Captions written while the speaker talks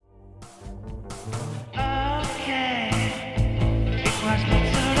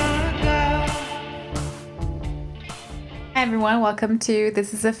Hi everyone, welcome to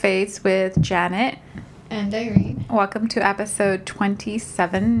This is a Phase with Janet. And Irene. Welcome to episode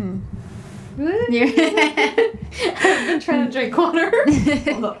 27. I've been trying to drink water.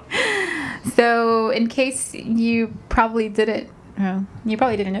 Hold up. So, in case you probably didn't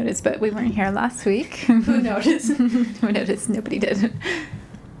notice, but we weren't here last week. Who noticed? Who noticed? Nobody did.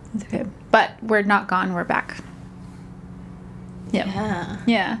 It's okay. But we're not gone, we're back. Yep.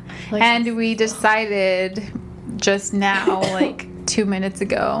 Yeah. Like and we decided just now, like 2 minutes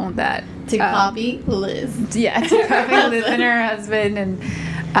ago, that to copy Liz. Yeah, to copy Liz and her husband, and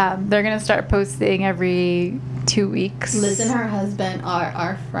they're gonna start posting every 2 weeks. Liz and her husband are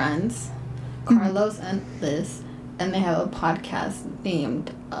our friends, Carlos and Liz, and they have a podcast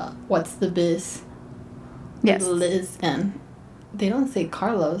named What's the Biz? Yes. Liz and they don't say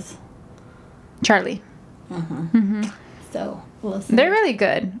Carlos. Charlie. So listen. They're really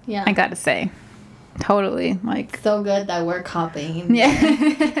good. Yeah. I gotta say, totally like. So good that we're copying.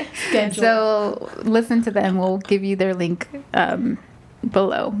 Yeah. Schedule. So listen to them. We'll give you their link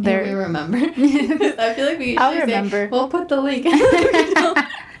below. We remember. I feel like we. I'll remember. We'll put the link.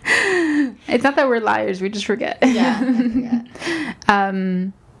 It's not that we're liars. We just forget. Yeah. I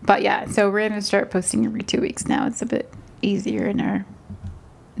forget. But yeah, so we're gonna start posting every 2 weeks now. It's a bit easier in our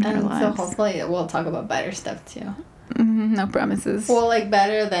And lives. so hopefully we'll talk about better stuff too. No promises. Well, like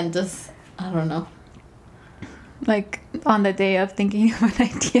better than just, I don't know. Like on the day of thinking of an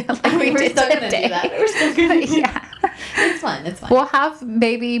idea, like we We're did still gonna today. do that. We're still gonna do Yeah. It's fine. It's fine. We'll have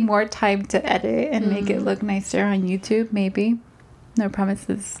maybe more time to edit and make it look nicer on YouTube. Maybe. No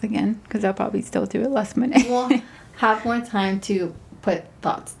promises again, because I'll probably still do it last minute. We'll have more time to put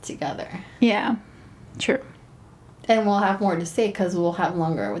thoughts together. Yeah. True. And we'll have more to say because we'll have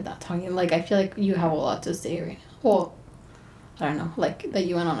longer without talking. Like, I feel like you have a lot to say right now. Well, I don't know. Like, that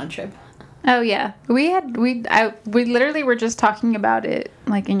you went on a trip. Oh yeah, we literally were just talking about it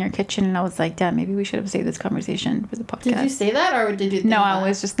like in your kitchen, and I was like, damn, maybe we should have saved this conversation for the podcast. Did you say that, or did you think No, that? I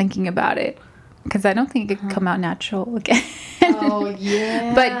was just thinking about it because I don't think it could come out natural again. Oh,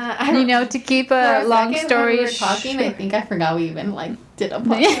 yeah. But to keep For a long second story when we were talking, I think I forgot we even, like, did a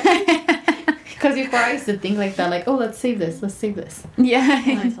podcast. Because before I used to think like that, like, oh, let's save this. Yeah.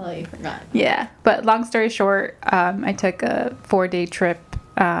 And I totally forgot. Yeah, but long story short, I took a 4-day trip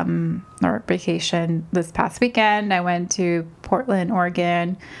or vacation this past weekend. I went to Portland,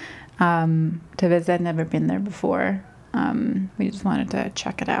 Oregon to visit. I'd never been there before. We just wanted to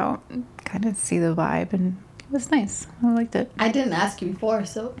check it out, kind of see the vibe, and it was nice. I liked it. I didn't ask you before,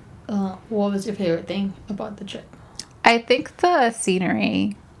 so what was your favorite thing about the trip? I think the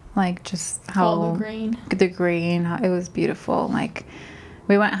scenery, like just how All the green. It was beautiful. Like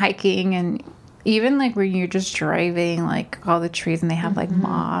we went hiking, and even like when you're just driving, like all the trees, and they have like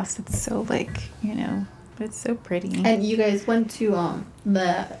moss. It's so like it's so pretty. And you guys went to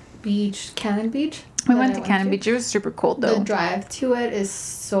the beach, Cannon Beach? We went to Cannon Beach. It was super cold though. The drive to it is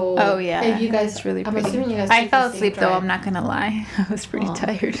so. Oh yeah, If you guys, it's really I'm pretty. assuming you guys. I took fell the same asleep though. drive. I'm not gonna lie. I was pretty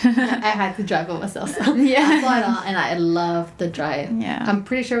tired. I had to drive by myself. So Yeah. and I loved the drive. Yeah. I'm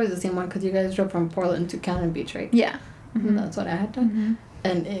pretty sure it was the same one because you guys drove from Portland to Cannon Beach, right? Yeah. And that's what I had done.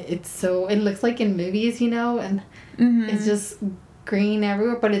 And it looks like in movies, and it's just green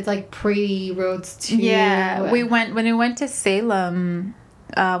everywhere, but it's like pretty roads too. Yeah, when we went to Salem,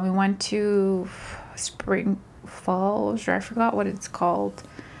 we went to Spring Falls, or I forgot what it's called.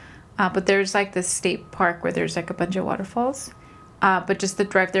 But there's like this state park where there's like a bunch of waterfalls. But just the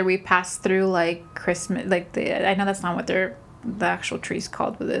drive there, we passed through like Christmas, like I know that's not what the actual tree's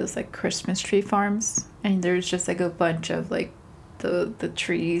called, but it was like Christmas tree farms, and there's just like a bunch of like the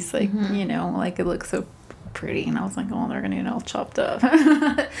trees, like like it looks so pretty, and I was like, oh, they're gonna get all chopped up.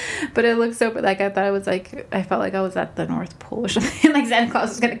 But it looks so, like I thought it was like, I felt like I was at the North Pole or something. Like Santa Claus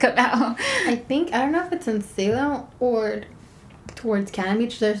was gonna come out. I don't know if it's in Salem or towards Cannon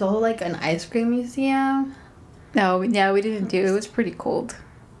Beach. There's also like an ice cream museum. No, yeah, we didn't do it. Was pretty cold,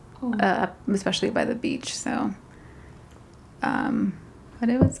 especially by the beach. So, but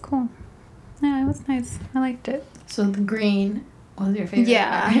it was cool. Yeah, it was nice. I liked it. So the green was your favorite?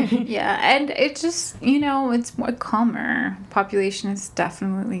 Yeah, yeah, and it's just it's more calmer. Population is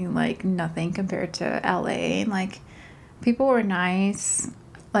definitely like nothing compared to LA. Like people were nice.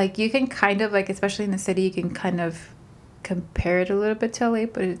 Like you can kind of like, especially in the city, you can kind of compare it a little bit to LA,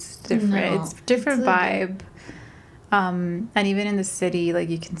 but it's different. No, it's different it's vibe. And even in the city, like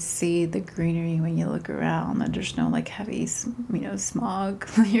you can see the greenery when you look around, and there's no like heavy, smog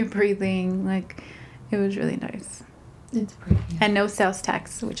you're breathing. Like it was really nice. It's pretty. And no sales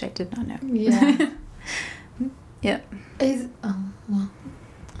tax, which I did not know. Yeah. Yeah. Well,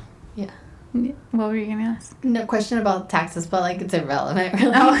 yeah. What were you gonna ask? No question about taxes, but like it's irrelevant.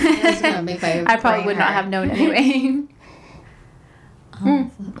 Really. I was gonna make my I probably brain would not hurt. have known anyway.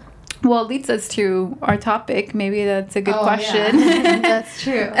 Well, it leads us to our topic. Maybe that's a good question. Yeah. That's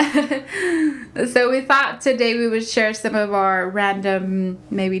true. So we thought today we would share some of our random,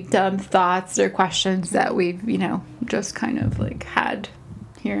 maybe dumb thoughts or questions that we've, just kind of like had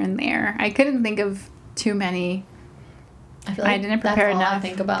here and there. I couldn't think of too many. I feel like I didn't prepare that's all enough. I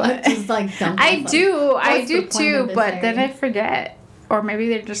think about. but- Just like dumb I things. do What's the point too, of this but then I area? forget. Or maybe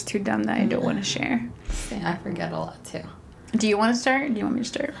they're just too dumb that I don't want to share. I forget a lot too. Do you want to start? Or do you want me to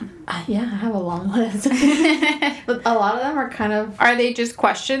start? Yeah, I have a long list. But a lot of them are kind of Are they just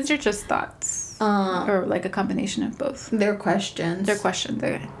questions or just thoughts? Or like a combination of both? they're questions. They're questions.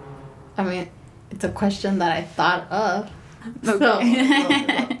 Okay. I mean, it's a question that I thought of.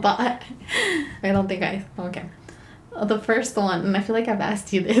 Okay. But I don't think okay. The first one, and I feel like I've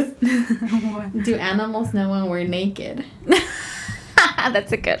asked you this. Do animals know when we're naked?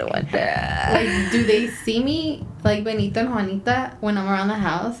 That's a good one. Like, do they see me, like Benito and Juanita, when I'm around the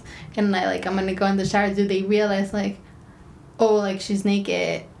house, and I'm gonna go in the shower? Do they realize oh, like she's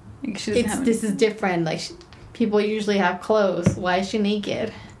naked? This is different. Like people usually have clothes. Why is she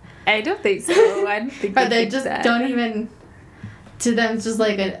naked? I don't think so. I don't think. But they think just that. don't even. To them, it's just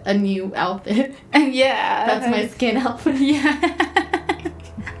like a new outfit. Yeah. That's my skin outfit. Yeah.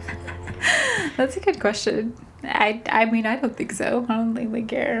 That's a good question. I mean, I don't think so. I don't think they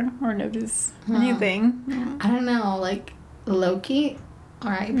care or notice anything. I don't know, like Loki,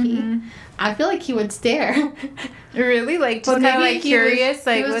 R.I.P. Mhm. I feel like he would stare. Really? Like, But just kind of maybe like he was- curious, he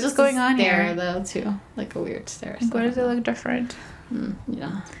like, was what's just going a on stare, here? though, too. Like a weird stare. Like, why does it look different?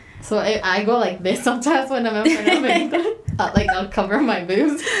 Yeah. So I go like this sometimes when I'm in front of Benito. I'll cover my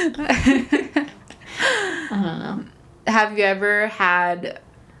boobs. I don't know. Have you ever had?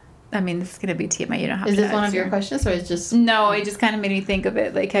 I mean, this is gonna be TMI. You don't have Is to. this one of answer. your questions, or is just... No, it just kind of made me think of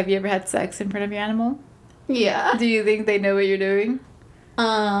it. Like, have you ever had sex in front of your animal? Yeah. Do you think they know what you're doing?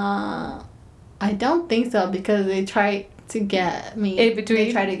 I don't think so, because they try to get me. In between?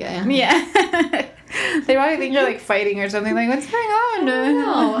 They try to get... Yeah. They probably think you're like fighting or something. Like, what's going on?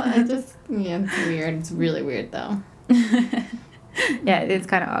 No, it's weird. It's really weird, though. Yeah, it's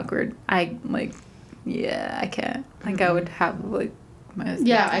kind of awkward. I can't. Like, I would have like my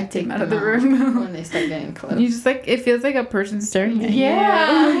husband I take them out them of the room. when they start getting close. You just like, it feels like a person staring at you.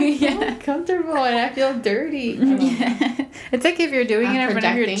 Yeah, Yeah. comfortable, and I feel dirty. Yeah. It's like if you're doing I'm it in front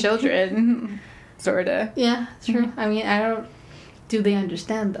of your projecting. children, sorta. Yeah, true. I mean, I don't. Do they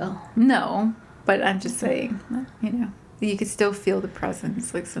understand though? No, but I'm just saying, you could still feel the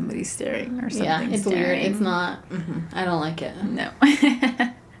presence, like somebody's staring or something. Yeah, it's staring. weird. It's not. I don't like it. No.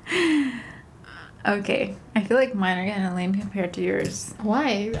 Okay, I feel like mine are kind of lame compared to yours.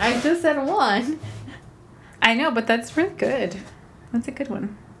 Why? I just said one. I know, but that's really good. That's a good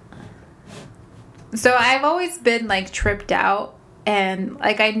one. So I've always been like tripped out, and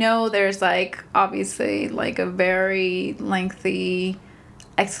like I know there's like obviously like a very lengthy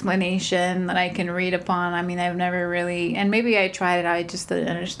explanation that I can read upon. I mean, I've never really, and maybe I tried it, I just didn't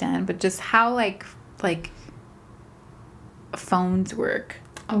understand, but just how like phones work.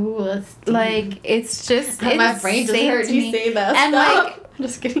 Oh, that's deep. Like it's just my brain just insane heard to you me. say that. And stuff. like I'm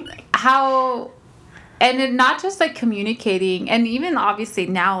just kidding. how, and it not just like communicating, and even obviously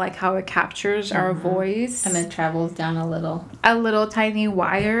now like how it captures our voice And it travels down a little. tiny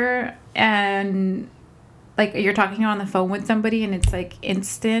wire, and like you're talking on the phone with somebody and it's like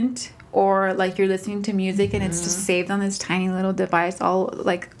instant, or like you're listening to music and it's just saved on this tiny little device, all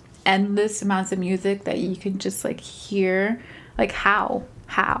like endless amounts of music that you can just like hear. Like how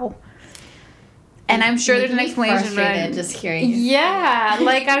and I'm sure there's an explanation, but just hearing you. yeah,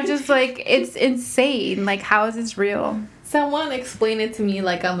 like I'm just like, it's insane. Like, how is this real? Someone explain it to me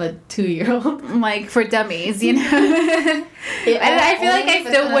like I'm a 2-year-old. Like for dummies, and I feel like I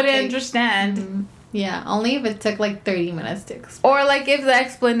still wouldn't understand. Yeah, only if it took like 30 minutes to explain. Or like if the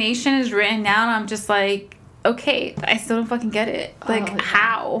explanation is written down, I'm just like, okay, I still don't fucking get it. Like Oh, yeah.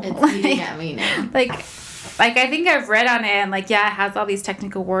 how? It's Like, eating at me now. Like I think I've read on it, and like, yeah, it has all these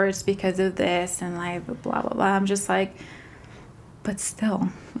technical words because of this, and like blah blah blah. I'm just like, but still,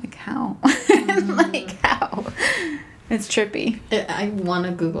 like how? Like how? It's trippy. I want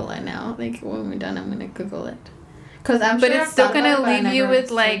to Google it now. Like when we're done, I'm gonna Google it. Cause I'm But sure it's I've still thought about gonna it, but I leave you never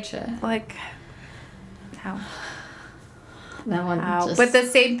with like search it. how? That one. How? Just, But the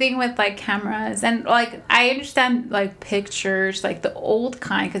same thing with like cameras, and like I understand like pictures, like the old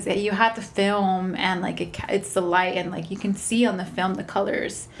kind, because you have the film and like it's the light, and like you can see on the film the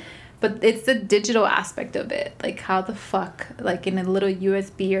colors. But it's the digital aspect of it. Like, how the fuck, like, in a little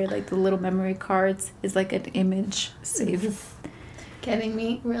USB or, like, the little memory cards is, like, an image save. Getting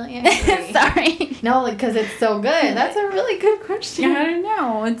me really angry. Sorry. No, like, because it's so good. That's a really good question. I don't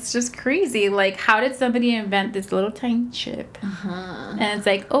know. It's just crazy. Like, how did somebody invent this little tiny chip? Uh-huh. And it's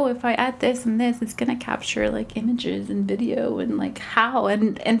like, oh, if I add this and this, it's going to capture, like, images and video and, like, how?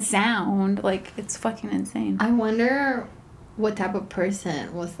 And sound. Like, it's fucking insane. I wonder what type of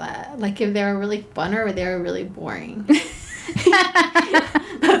person was that. Like, if they were really fun or they were really boring.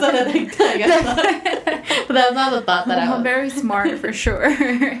 That's what I think. But that's not the thought that I was. Very smart, for sure.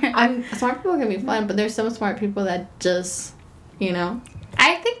 Smart people can be fun, but there's some smart people that just, you know.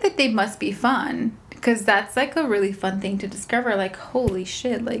 I think that they must be fun. Because that's, like, a really fun thing to discover. Like, holy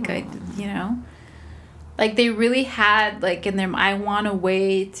shit. Like, you know. Like, they really had, like, in their... I want a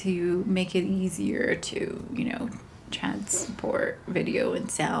way to make it easier to, you know, transport video and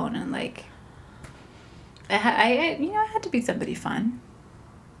sound. And, like... I you know, it had to be somebody fun.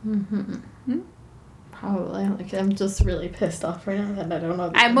 Mm-hmm. Probably. Like, I'm just really pissed off right now that I don't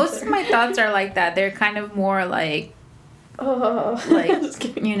know. Most of my thoughts are like that. They're kind of more like,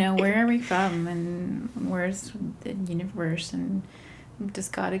 like, you know, where are we from and where's the universe and does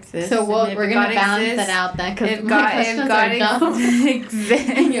God exist? So we're gonna balance that out then, because if God exists,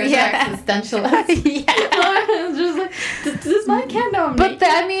 you're existentialist. Yeah, just like this man can't know. But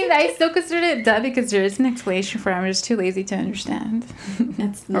I mean, I still consider it dumb because there is an explanation for it. I'm just too lazy to understand.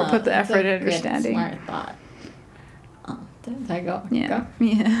 Or put the effort in understanding. Smart thought. Oh, there I go. Yeah.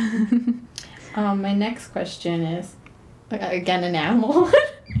 Yeah. My next question is, again, an animal.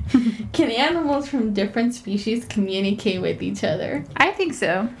 Can animals from different species communicate with each other? I think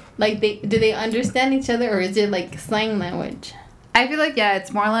so. Like, do they understand each other, or is it like slang language? I feel like, yeah,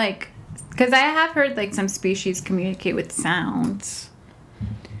 it's more like, because I have heard like some species communicate with sounds.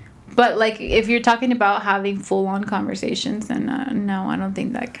 But like, if you're talking about having full-on conversations, then no, I don't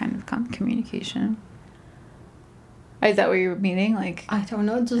think that kind of communication. Is that what you're meaning? Like, I don't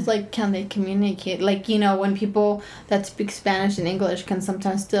know. Just like, can they communicate? Like, you know, when people that speak Spanish and English can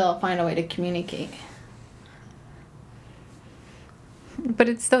sometimes still find a way to communicate. But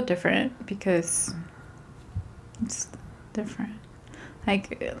it's still different because it's different.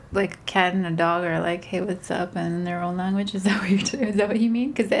 Like a cat and a dog are like, hey, what's up? And in their own language. Is that what you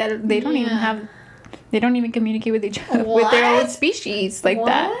mean? Because they don't even communicate with each other with their own species like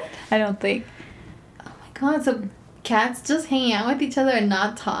that. I don't think. Oh my god! So cats just hang out with each other and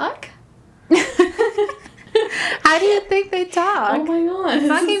not talk? How do you think they talk? Oh my god! It's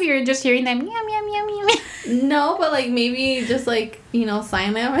not if you're just hearing them meow meow meow meow. No, but like maybe just like, you know,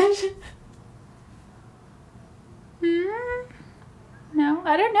 sign language. No,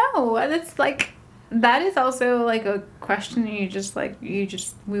 I don't know. That's like, that is also like a question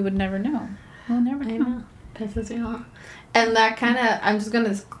we would never know. We'll never know. I know. Pisses me off. And that kind of, I'm just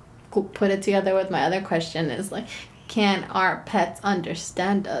going to put it together with my other question is like, can our pets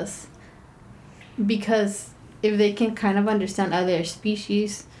understand us? Because if they can kind of understand other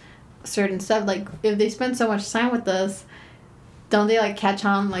species, certain stuff, like if they spend so much time with us, don't they like catch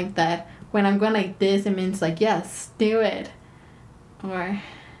on like that? When I'm going like this, it means like, yes, do it. Or...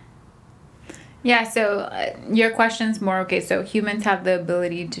 Yeah, so your question's more, okay, so humans have the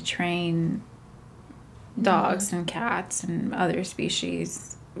ability to train dogs and cats and other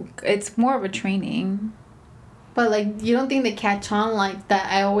species. It's more of a training. But, like, you don't think they catch on like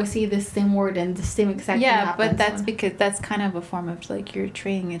that? I always see the same word and the same exact thing happens. Yeah, but that's because that's kind of a form of, like, your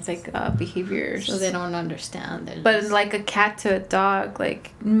training. It's, like, behaviors. So they don't understand. But, like, a cat to a dog,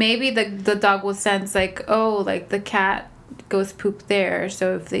 like, maybe the dog will sense, like, oh, like, the cat goes poop there.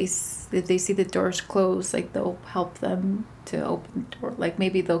 So if they see the doors closed, like, they'll help them to open the door. Like,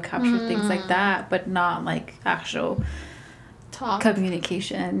 maybe they'll capture things like that, but not, like, actual talk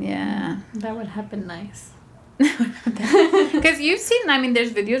communication. Yeah. That would happen nice. Because you've seen, I mean,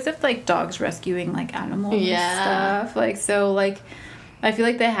 there's videos of like dogs rescuing like animals and stuff, like, so like I feel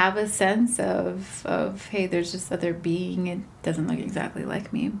like they have a sense of hey, there's this other being, it doesn't look exactly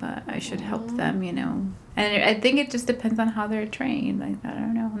like me, but I should help them, you know. And I think it just depends on how they're trained. Like, I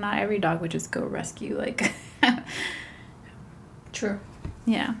don't know, not every dog would just go rescue, like. True.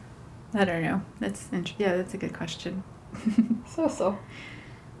 Yeah, I don't know, that's a good question. So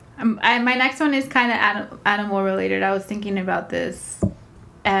my next one is kind of animal related. I was thinking about this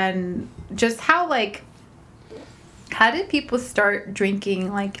and just how did people start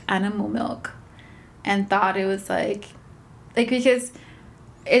drinking like animal milk and thought it was like because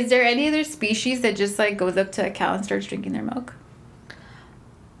is there any other species that just like goes up to a cow and starts drinking their milk?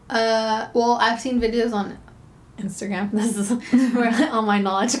 Well, I've seen videos on Instagram. This is where all my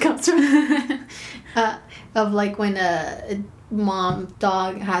knowledge comes from. Of like when a mom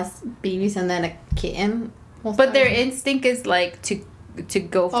dog has babies and then a kitten. But their instinct is like to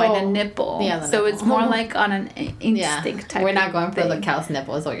go find a nipple. Yeah, so it's more like on an instinct type. We're not going for the cow's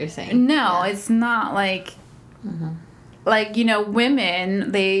nipple, is what you're saying. No, it's not like. Mm-hmm. Like, you know,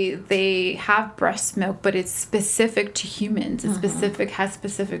 women, they have breast milk, but it's specific to humans. It's has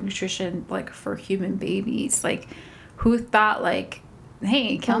specific nutrition, like, for human babies. Like, who thought, like,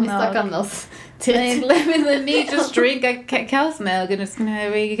 hey, cow milk. Stuck on those tits. Like, let me just drink a cow's milk and it's going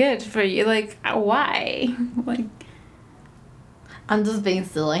to be good for you. Like, why? Like, I'm just being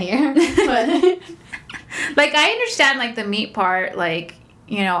silly here. But like, I understand, like, the meat part, like,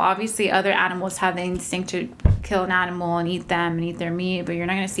 you know, obviously other animals have the instinct to kill an animal and eat them and eat their meat, but you're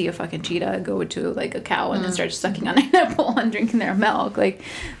not going to see a fucking cheetah go to, like, a cow and then start sucking on their nipple and drinking their milk. Like,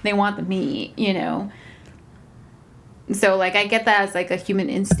 they want the meat, you know. So, like, I get that as, like, a human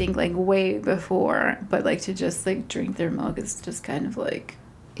instinct, like, way before, but, like, to just, like, drink their milk is just kind of, like...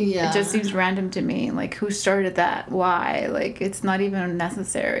 Yeah. It just seems random to me. Like, who started that? Why? Like, it's not even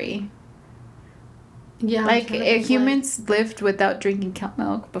necessary. Yeah, like if humans lived without drinking cow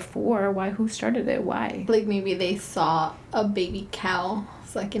milk before, why? Who started it? Why? Like maybe they saw a baby cow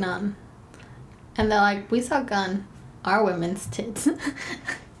sucking on, and they're like, "We suck on our women's tits."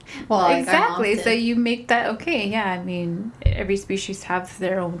 Well, like exactly. So you make that okay? Yeah, I mean, every species has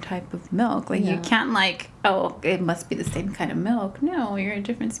their own type of milk. Like you can't like, oh, it must be the same kind of milk. No, you're a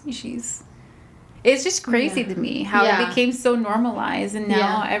different species. It's just crazy to me how it became so normalized, and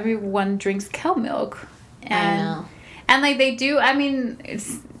now everyone drinks cow milk. And, I know. And, like, they do, I mean,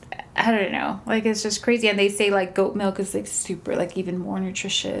 it's, I don't know. Like, it's just crazy. And they say, like, goat milk is, like, super, like, even more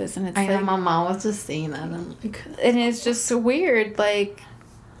nutritious. And it's I know, my mom was just saying that. I'm like... And it's just so weird. Like,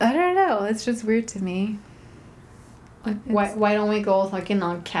 I don't know. It's just weird to me. Like, why don't we go fucking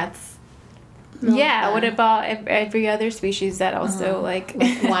on cats? Yeah, what about every other species that also, like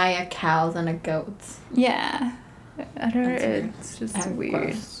why a cows and a goats? Yeah. I don't know. It's just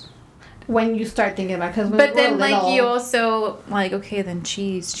weird. When you start thinking about it, but then, like, you also, like, okay, then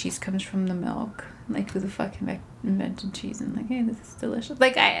cheese comes from the milk. Like, who the fuck invented cheese? And, like, hey, this is delicious.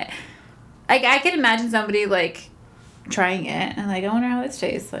 Like, I can imagine somebody, like, trying it and, like, I wonder how it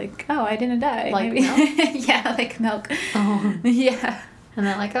tastes. Like, oh, I didn't die. Like maybe. Milk? Yeah, like milk. Oh. Yeah. And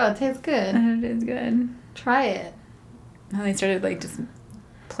they're like, oh, it tastes good. It is good. Try it. And they started, like, just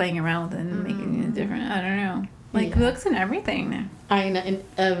playing around and making it different. I don't know. Like, milk's in everything. I know, in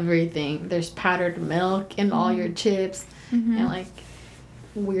everything. There's powdered milk in all your chips. And, like,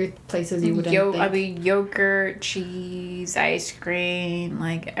 weird places you wouldn't think. I mean, yogurt, cheese, ice cream,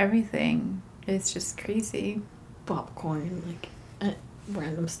 like, everything. It's just crazy. Popcorn, like,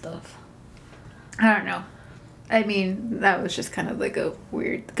 random stuff. I don't know. I mean, that was just kind of like a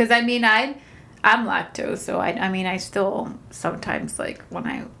weird... Because, I mean, I'm lactose, so I mean, I still sometimes, like, when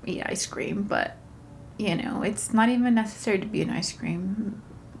I eat ice cream, but, you know, it's not even necessary to be an ice cream.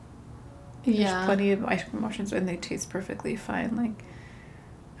 There's plenty of ice cream options, and they taste perfectly fine. Like,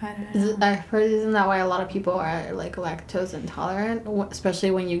 I don't know. I've heard, isn't that why a lot of people are, like, lactose intolerant?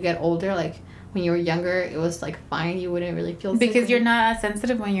 Especially when you get older, like... When you were younger, it was, like, fine. You wouldn't really feel sick. Because you're not as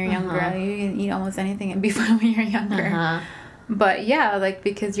sensitive when you're younger. You can eat almost anything and be fine when you're younger. But, yeah, like,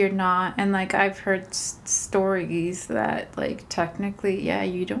 because you're not... And, like, I've heard stories that, like, technically, yeah,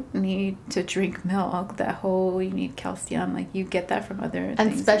 you don't need to drink milk. That whole, you need calcium. Like, you get that from other things.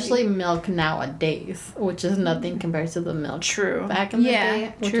 And especially milk nowadays, which is nothing compared to the milk back in the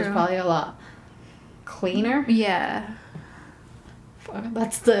day. Which is probably a lot cleaner. Yeah.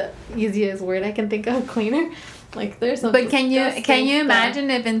 That's the easiest word I can think of, cleaner. Like, there's some... But can you imagine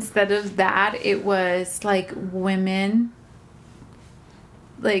if instead of that, it was, like, women...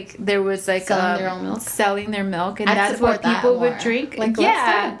 Like, there was, like, selling their milk, and that's what people would drink. Like, let's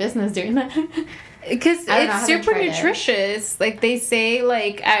start a business doing that. Because it's super nutritious. Like, they say,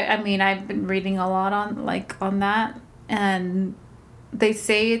 like, I mean, I've been reading a lot on that, and they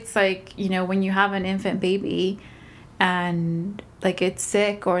say it's, like, you know, when you have an infant baby, and... like it's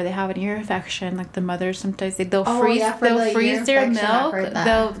sick or they have an ear infection, like the mothers sometimes they'll freeze their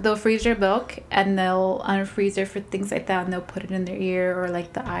milk. They'll freeze their milk and they'll unfreeze it for things like that, and they'll put it in their ear, or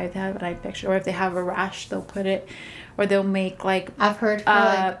like the eye, they have an eye infection, or if they have a rash, they'll put it, or they'll make like I've heard for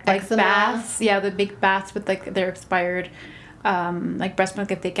like baths. Yeah, the big baths with like their expired like breast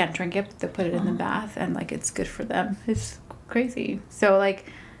milk. If they can't drink it, they'll put it in the bath, and like it's good for them. It's crazy. So like,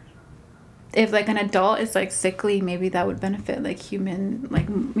 if, like, an adult is, like, sickly, maybe that would benefit, like, human, like,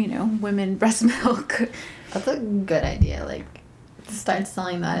 you know, women breast milk. That's a good idea. Like, start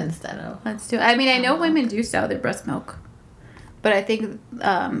selling that instead of. Let's do it. I mean, I know women do sell their breast milk, but I think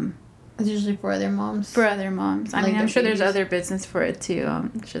it's usually for other moms. For other moms. I mean, I'm sure there's other business for it too.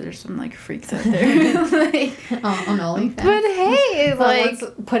 I'm sure there's some like freaks out there. Like, on OnlyFans. But hey,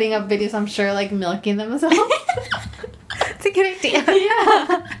 like putting up videos, I'm sure, like milking themselves. It's a good idea.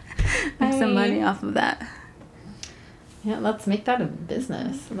 Yeah. Make some money off of that. Yeah, let's make that a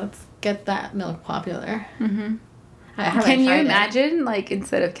business. Let's get that milk popular. Mm-hmm. Can you imagine, like,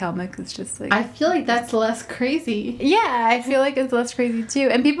 instead of cow milk, it's just like... I feel like that's less crazy. Yeah, I feel like it's less crazy, too.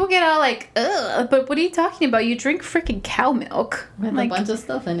 And people get all like, ugh, but what are you talking about? You drink freaking cow milk. With like, a bunch of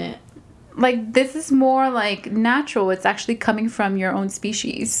stuff in it. Like, this is more, like, natural. It's actually coming from your own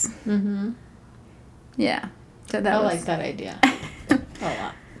species. Mm-hmm. Yeah. So I like that idea. A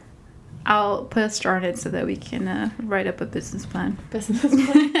lot. I'll put a star on it so that we can write up a business plan.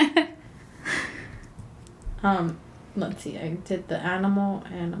 Let's see. I did the animal.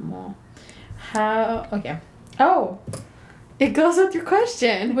 How? Okay. Oh, it goes with your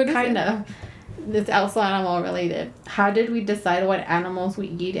question. What is kind of. It's also animal related. How did we decide what animals we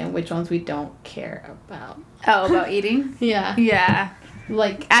eat and which ones we don't care about? Oh, about eating? Yeah. Yeah.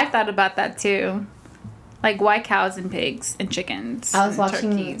 Like, I thought about that too. Like, why cows and pigs and chickens? I was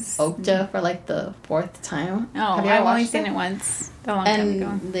watching Okja for like the 4th time. Oh, I've only seen it once. A long time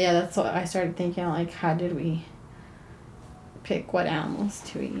ago. Yeah, that's what I started thinking. Like, how did we pick what animals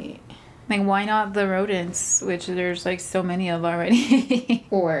to eat? Like, why not the rodents, which there's like so many of already?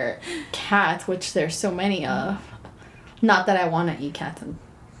 Or cats, which there's so many of. Not that I want to eat cats,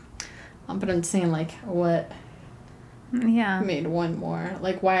 but I'm saying, like, what? Yeah. Made one more.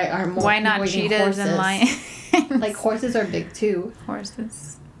 Like, why are more? Why not cheetahs and lions? Like, horses are big too.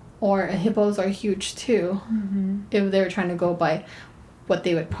 Horses. Or hippos are huge too. Mm-hmm. If they were trying to go by what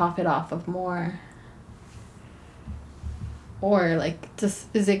they would profit off of more. Or, like,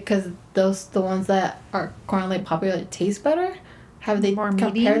 just, is it because the ones that are currently popular taste better? Have they more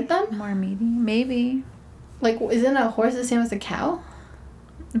compared them? More meaty? Maybe. Like, isn't a horse the same as a cow?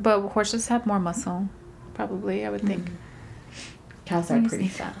 But horses have more muscle. Probably, I would think. Cows are pretty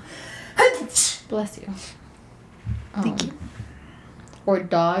fat. Bless you. Thank you. Or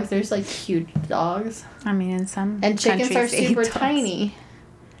dogs. There's, like, huge dogs. I mean, in some and chickens are super tiny.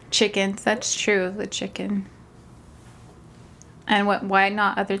 Chickens, that's true. The chicken. And why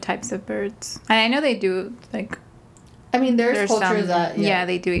not other types of birds? And I know they do, like... I mean, there's cultures that... Yeah,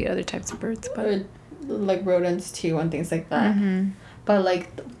 they do eat other types of birds, but... Or, like, rodents, too, and things like that. Mm-hmm. But,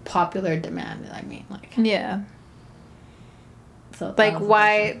 like, the popular demand, I mean, like... Yeah. So like,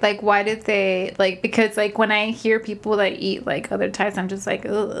 why did they... Like, because, like, when I hear people that eat, like, other types, I'm just like,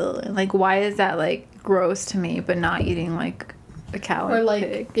 ugh. Like, why is that, like, gross to me, but not eating, like... a cow or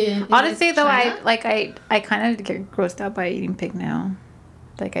like pig. Honestly, though, China? I kind of get grossed out by eating pig now.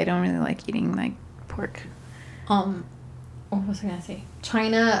 Like, I don't really like eating like pork. What was I gonna say?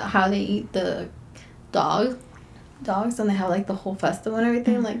 China, how they eat the dogs, and they have like the whole festival and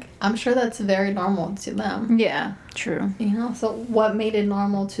everything. Mm-hmm. Like, I'm sure that's very normal to them. Yeah, true. You know, so what made it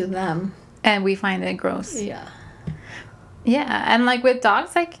normal to them? And we find it gross. Yeah. Yeah, and like with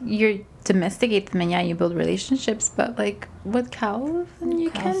dogs, like you domesticate them and yeah, you build relationships, but like with cows,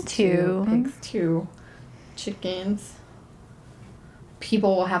 you can too. Pigs too. Chickens.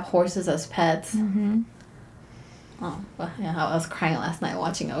 People will have horses as pets. Mm-hmm. Oh, well, yeah, I was crying last night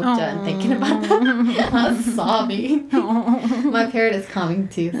watching Okja and thinking about that. I was sobbing. My parrot is coming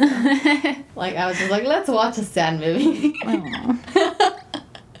too. So. Like, I was just like, let's watch a sad movie.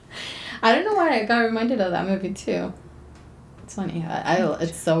 I don't know why I got reminded of that movie too. It's funny.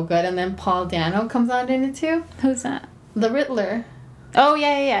 It's so good. And then Paul Dano comes out in it too. Who's that? The Riddler. Oh,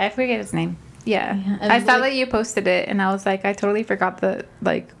 yeah. I forget his name. Yeah. I saw that you posted it, and I was like, I totally forgot that,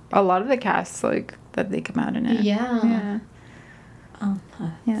 like, a lot of the cast, like, that they come out in it. Yeah.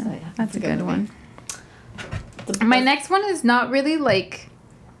 Yeah. So, that's a good one. My next one is not really, like...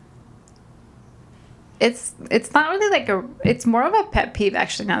 It's not really, like, it's more of a pet peeve,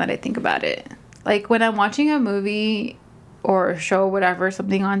 actually, now that I think about it. Like, when I'm watching a movie... or a show, whatever,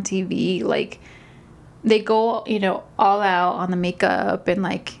 something on TV, like, they go, you know, all out on the makeup and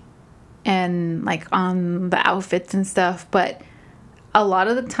on the outfits and stuff, but a lot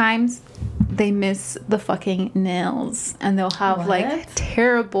of the times they miss the fucking nails, and they'll have like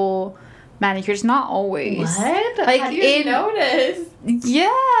terrible manicures. Not always. What? Like, how do you notice?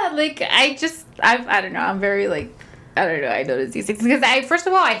 Yeah, like I don't know. I'm very like. I don't know. I notice these things because first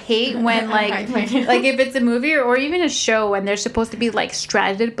of all, I hate when like if it's a movie or even a show and they're supposed to be like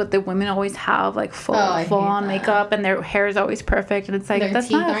straddled, but the women always have like full on makeup and their hair is always perfect, and it's like their that's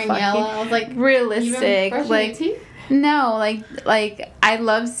teeth not aren't yellow. I was like, realistic. Like, teeth? No, like I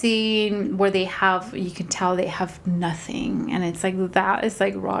love seeing where they have, you can tell they have nothing, and it's like that is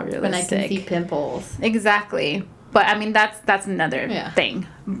like raw realistic. When I can see pimples. Exactly. But I mean that's another thing.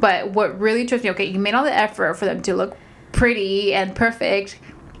 But what really trips me, okay, you made all the effort for them to look pretty and perfect,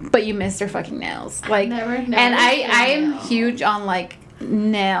 but you missed their fucking nails. Like, and I am huge on like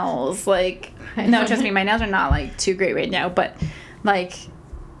nails. Like, no, trust me, my nails are not like too great right now, but like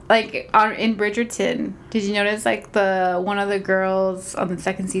in Bridgerton, did you notice like the one of the girls on the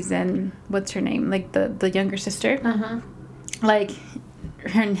second season, what's her name, like the younger sister, like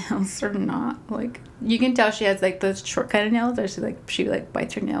her nails are not like, you can tell she has like those short kind of nails, or she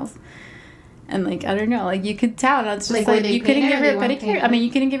bites her nails, and like I don't know, like you could tell. It's just like you couldn't give her a pedicure. I mean,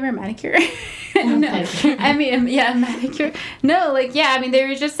 you couldn't give her a manicure. No, I mean, yeah, a manicure. No, like, yeah, I mean, they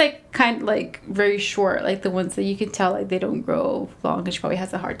were just like kind of like very short, like the ones that you could tell like they don't grow long, because she probably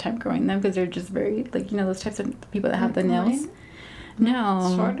has a hard time growing them because they're just very like, you know, those types of people that have the nails.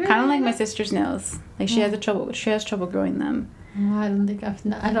 No, kind of like my sister's nails. Like she has trouble growing them. Oh, I don't think I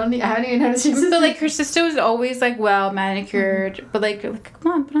haven't even noticed. But like her sister was always like well manicured, but like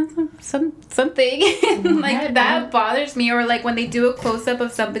come on, put on something. Like that bothers me. Or like when they do a close up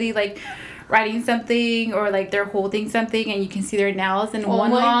of somebody like writing something, or like they're holding something and you can see their nails, and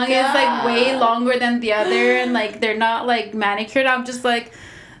one long is like way longer than the other, and like they're not like manicured. I'm just like,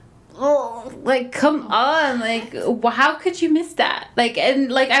 oh, like come on, like how could you miss that? Like, and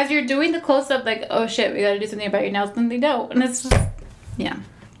like as you're doing the close up, like, oh shit, we gotta do something about your nails, then they don't, and it's just, yeah.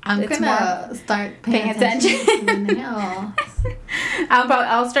 I'm gonna start paying attention to the nails.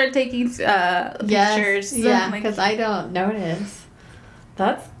 I'll start taking pictures. Yeah, because I don't notice.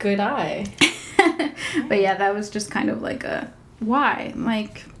 That's good eye. But yeah, that was just kind of like a why,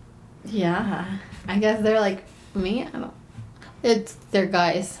 like, yeah, I guess they're like me. They're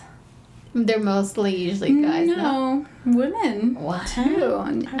guys. They're mostly usually guys. No, women. What? Too.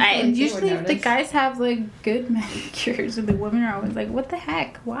 Usually the guys have like good manicures, and the women are always like, what the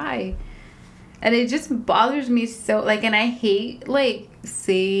heck? Why? And it just bothers me so, like, and I hate like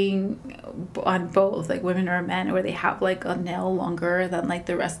seeing on both like women or men where they have like a nail longer than like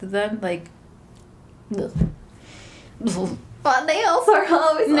the rest of them, like. But nails are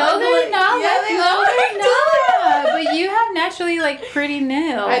always no, ugly. they're not. Yeah, they're not. But you have naturally like pretty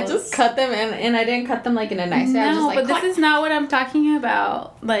nails. I just cut them, and I didn't cut them like in a nice way. No, I just, like, but this is not what I'm talking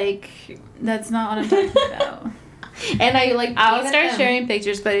about. Like, that's not what I'm talking about. And I'll start sharing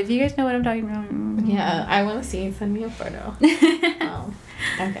pictures, but if you guys know what I'm talking about, yeah, I want to see. Send me a photo.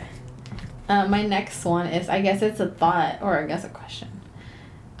 Okay. My next one is, I guess it's a thought, or I guess a question,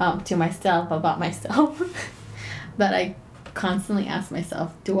 to myself about myself that I constantly ask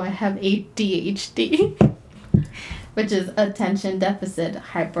myself: do I have ADHD? Which is attention deficit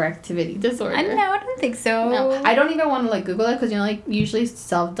hyperactivity disorder. I don't think so. No, I don't even want to like Google it, because you know, like usually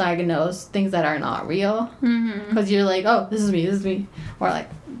self-diagnose things that are not real. Because you're like, oh, this is me, or like.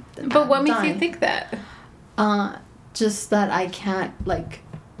 But what makes you think that? Just that I can't, like,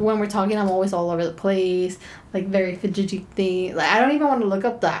 when we're talking, I'm always all over the place, like very fidgety thing. Like I don't even want to look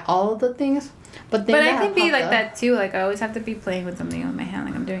up all of the things. But I can be like that too. Like I always have to be playing with something on my hand,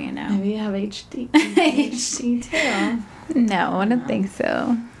 like I'm doing it now. Maybe you have ADHD too. No, I don't think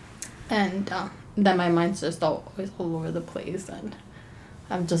so. And that my mind's just always all over the place, and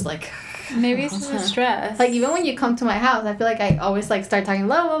I'm just like. Maybe it's just stress. Like even when you come to my house, I feel like I always like start talking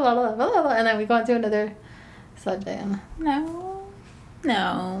la la la la la la, and then we go into another subject. No,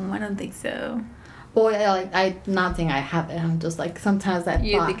 I don't think so. Well, I'm not saying I have it. I'm just like, sometimes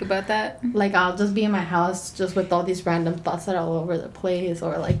you think about that. Like I'll just be in my house just with all these random thoughts that are all over the place,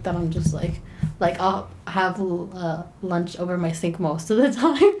 or like that I'm just like I'll have lunch over my sink most of the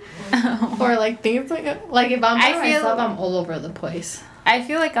time, or like things like if I'm by myself, I'm all over the place. I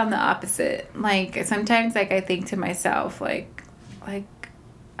feel like I'm the opposite. Like sometimes, like I think to myself, like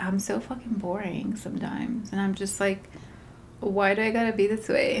I'm so fucking boring sometimes, and I'm just like, why do I gotta be this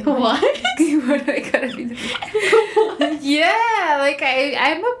way? Like, what? Why do I gotta be this way? Yeah, like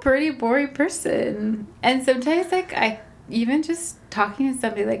I'm a pretty boring person, and sometimes like I even just talking to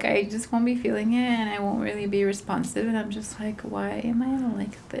somebody, like I just won't be feeling it, and I won't really be responsive, and I'm just like, why am I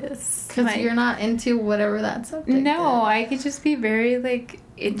like this? Because you're not into whatever that subject is. I could just be very like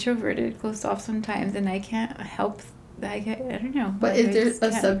introverted, closed off sometimes, and I can't help. I don't know. But is there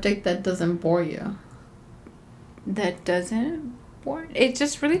a subject that doesn't bore you? That doesn't bore? It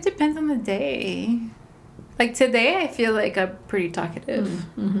just really depends on the day. Like today, I feel like I'm pretty talkative,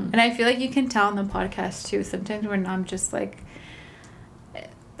 and I feel like you can tell on the podcast too. Sometimes when I'm just like,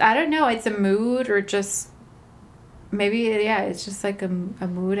 I don't know, it's a mood or just maybe, yeah, it's just like a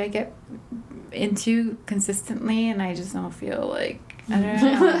mood I get into consistently, and I just don't feel like, I don't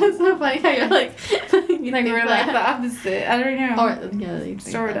know. That's so funny how you're like we're like the opposite. I don't know. Or, yeah,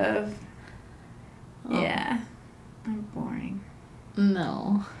 sort of. Oh. Yeah. I'm boring.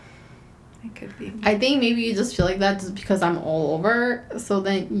 No. I could be. I think maybe you just feel like that just because I'm all over, so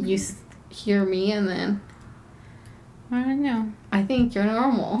then you hear me and then... I don't know. I think you're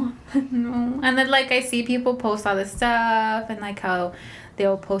normal. No. And then, like, I see people post all this stuff, and, like, how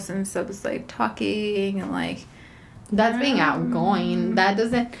they'll post themselves, like, talking, and, like... That's being outgoing. That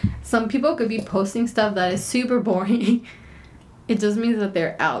doesn't... Some people could be posting stuff that is super boring. It just means that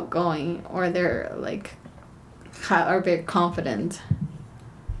they're outgoing, or they're, like, are very confident.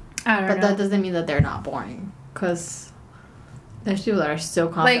 I don't know. But that doesn't mean that they're not boring, because there's people that are so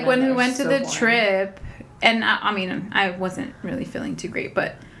confident. Like, when we went to the trip... And, I mean, I wasn't really feeling too great,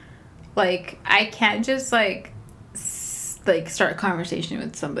 but, like, I can't just, like, start a conversation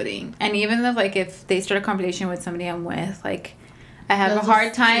with somebody. And even if, like, if they start a conversation with somebody I'm with, like, I have a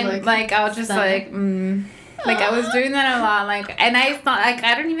hard time, like, I'll just, like, Like, I was doing that a lot, like, and I thought, like,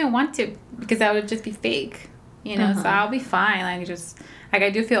 I don't even want to, because that would just be fake, you know, so I'll be fine, like, just, like,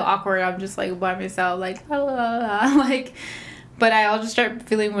 I do feel awkward, I'm just, like, by myself, like, la, la, la, like... But I'll just start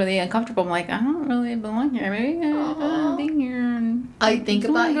feeling really uncomfortable. I'm like, I don't really belong here. Maybe I don't be here. I think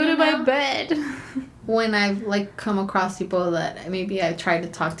about you go to my bed. When I've, like, come across people that maybe I've tried to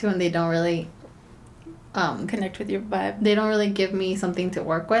talk to and they don't really... connect with your vibe. They don't really give me something to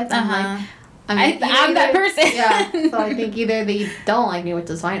work with. I'm like... I'm that person. Yeah. So I think either they don't like me, which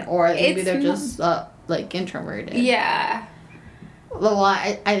is fine, or maybe they're just, like, introverted. Yeah. Well,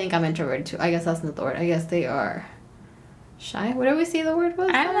 I think I'm introverted, too. I guess that's not the word. I guess they are... Shy? What did we say the word was?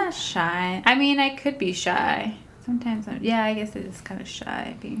 I'm not shy. I mean, I could be shy. Sometimes I guess it is kind of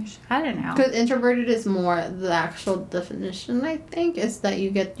shy being shy. I don't know. Because introverted is more the actual definition, I think, is that you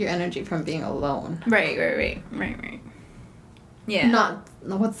get your energy from being alone. Right. Yeah. Not,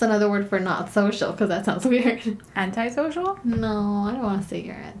 what's another word for not social? Because that sounds weird. Antisocial? No, I don't want to say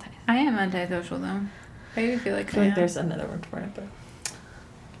you're anti. I am antisocial, though. I do feel like I think there's another word for it, but...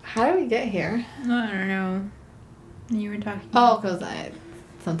 How did we get here? I don't know. You were talking. Oh, because I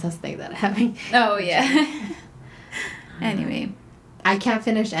sometimes think that I'm having. Oh, yeah. Anyway. I can't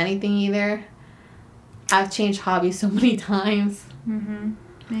finish anything either. I've changed hobbies so many times. Mm-hmm.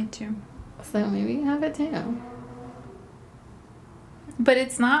 Me too. So maybe you have it too. But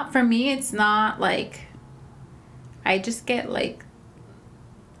it's not, for me, it's not like, I just get, like,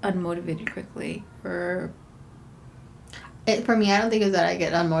 unmotivated quickly. Or... For me, I don't think it's that I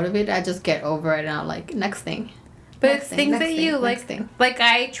get unmotivated. I just get over it and I'm like, next thing. But it's things that you like. Like,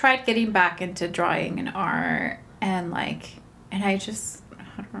 I tried getting back into drawing and art, and like, and I just,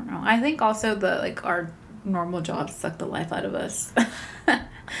 I don't know. I think also our normal jobs suck the life out of us.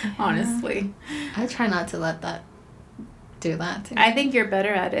 Honestly, I try not to let that do that to me. I think you're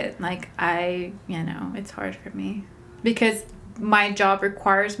better at it. Like, it's hard for me because my job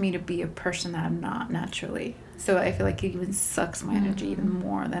requires me to be a person that I'm not naturally. So I feel like it even sucks my energy even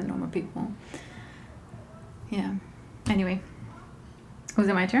more than normal people. Yeah. Anyway. Was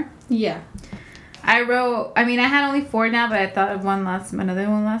it my turn? Yeah. I had only 4 now, but I thought of another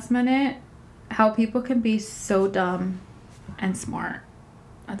one last minute. How people can be so dumb and smart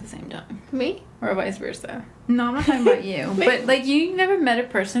at the same time. Me? Or vice versa. No, I'm not talking about you. But, like, you never met a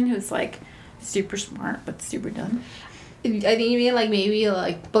person who's, like, super smart but super dumb? I think you mean, like, maybe,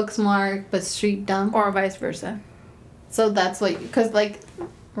 like, book smart but street dumb? Or vice versa. So that's what... Because, like...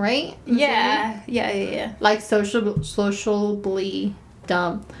 Right? Yeah. Yeah. Like sociably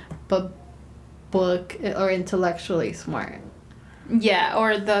dumb, but book or intellectually smart. Yeah,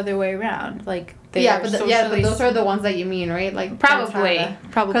 or the other way around. Like but those are the ones that you mean, right? Like probably.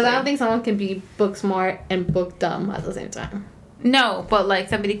 Because I don't think someone can be book smart and book dumb at the same time. No, but like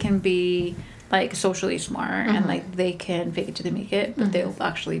somebody can be like socially smart and like they can fake it till they make it, but they'll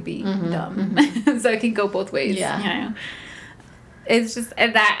actually be dumb. So it can go both ways. Yeah. You know? It's just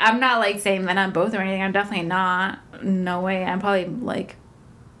that I'm not like saying that I'm both or anything. I'm definitely not. No way. I'm probably like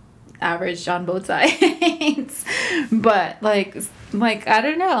average on both sides. But like I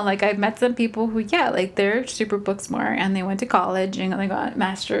don't know. Like I've met some people who like they're super book smart and they went to college and they got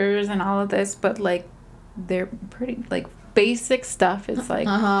masters and all of this, but like they're pretty like basic stuff is like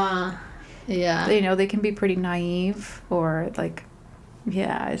yeah. You know, they can be pretty naive or like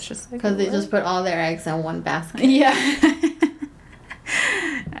it's just like because they just put all their eggs in one basket. Yeah.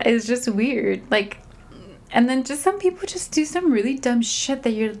 It's just weird. Like, and then just some people just do some really dumb shit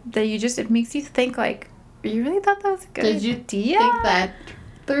that you just, it makes you think like, you really thought that was a good idea? Did you think that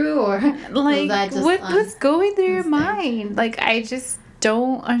through, or like what was going through your mind? Like, I just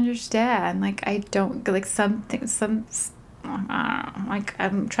don't understand. Like, I don't like some I don't know. Like,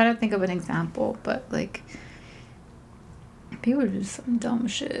 I'm trying to think of an example, but like people are just some dumb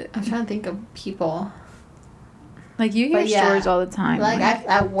shit. I'm trying to think of people. Like, you hear stories all the time. Like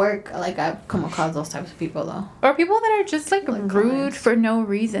at work, like, I've come across those types of people, though. Or people that are just, like rude comments. For no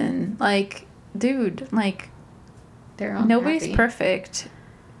reason. Like, dude, like, they're unhappy. Nobody's perfect.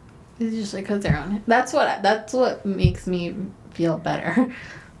 It's just, like, because they're on. That's what makes me feel better.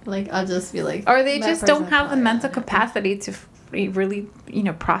 Like, I'll just be like... Or they just don't have the mental capacity to really,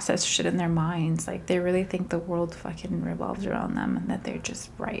 process shit in their minds. Like, they really think the world fucking revolves around them and that they're just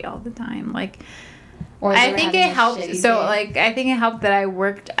right all the time. Like... I think it helped. So, like, I think it helped that I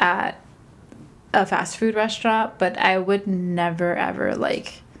worked at a fast food restaurant, but I would never, ever,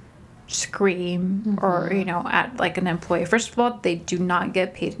 like, scream or, at, like, an employee. First of all, they do not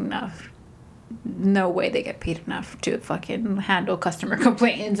get paid enough. No way they get paid enough to fucking handle customer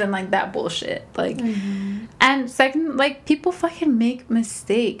complaints and, like, that bullshit. Like, and second, like, people fucking make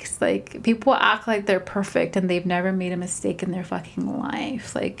mistakes. Like, people act like they're perfect and they've never made a mistake in their fucking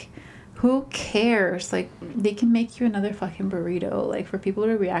life. Like... Who cares? Like, they can make you another fucking burrito. Like, for people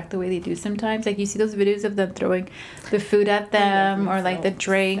to react the way they do sometimes. Like, you see those videos of them throwing the food at them or, like, the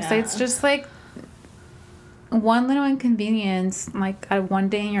drinks. Like, it's just, like, one little inconvenience, like, at one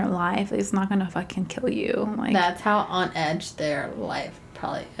day in your life, it's not gonna fucking kill you. Like, that's how on edge their life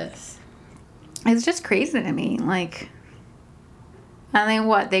probably is. It's just crazy to me. Like, and then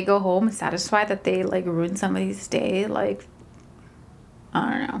what? They go home satisfied that they, like, ruined somebody's day? Like,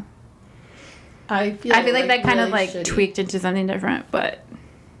 I don't know. I feel like that kind of, like, shitty. Tweaked into something different, but...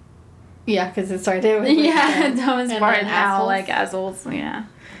 Yeah, because it started with... that was part now, like, assholes, yeah.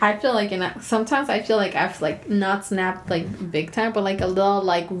 I feel like, sometimes I feel like I've, like, not snapped, like, big time, but, like, a little,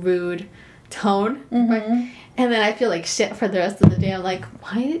 like, rude tone. Right? And then I feel like shit for the rest of the day. I'm like,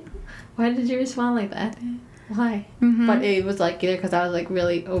 why did you respond like that? Why? But it was, like, either because I was, like,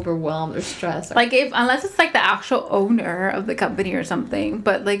 really overwhelmed or stressed. Or like, unless it's, like, the actual owner of the company or something.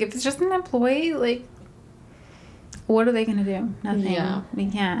 But, like, if it's just an employee, like, what are they going to do? Nothing. Yeah. They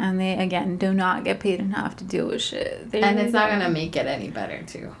can't. And they, again, do not get paid enough to deal with shit. And it's not going to make it any better,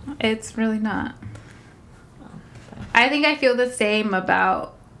 too. It's really not. I think I feel the same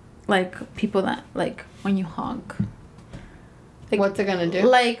about, like, people that, like, when you honk. Like, what's it gonna do?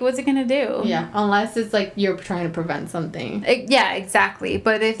 Like, what's it gonna do? Yeah, unless it's like you're trying to prevent something. Yeah, exactly.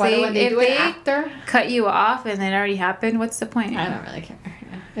 But if they cut you off and it already happened, what's the point? I don't really care.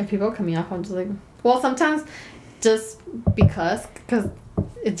 Yeah. If people cut me off, I'm just like, well, sometimes just because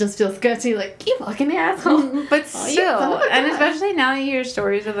it just feels good to be like, you fucking asshole. But still, and especially now that you hear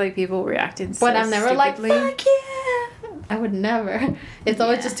stories of like people reacting so But I'm never stupidly. Like, fuck yeah. I would never. It's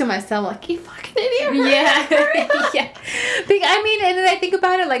always just to myself, like, you fucking idiot. Yeah. Yeah. I mean, and then I think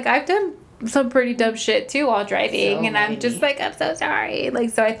about it, like, I've done some pretty dumb shit, too, while driving. And I'm just like, I'm so sorry.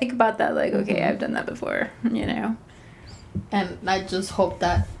 Like, so I think about that, like, okay, I've done that before, And I just hope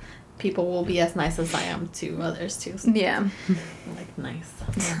that people will be as nice as I am to others, too. So yeah. Like, nice.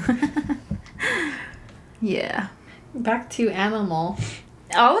 Yeah. Back to animal.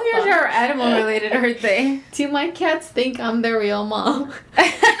 All of yours are animal related, aren't they? Do my cats think I'm their real mom?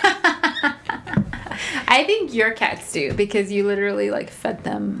 I think your cats do, because you literally like fed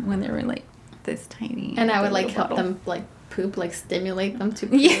them when they were like this tiny. And I would like help them like poop, like stimulate them to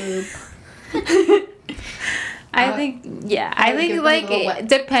poop. Yeah. I think like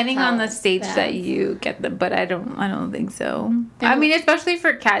depending on the stage that you get them, but I don't think so. I mean, especially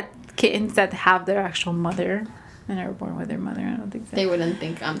for kittens that have their actual mother. And they were born with their mother. I don't think so. They wouldn't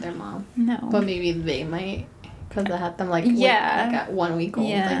think I'm their mom. No. But maybe they might. Because I had them like at 1 week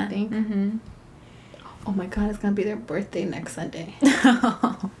old, I think. Mm-hmm. Oh my god, it's going to be their birthday next Sunday.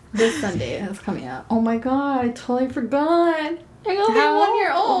 This Sunday is coming out. Oh my god, I totally forgot. They're going to be 1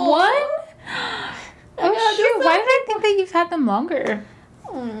 year old. What? Oh shoot, why did I think that you've had them longer?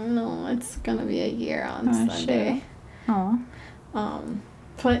 Oh no, it's going to be a year on Sunday. Oh.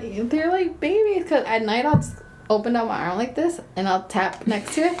 But they're like babies, because at night I'll just open up my arm like this and I'll tap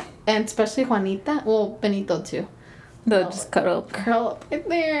next to it, and especially Juanita, well, Benito too, they'll just curl up right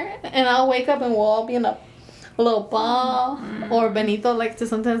there, and I'll wake up and we'll all be in a little ball. Or Benito likes to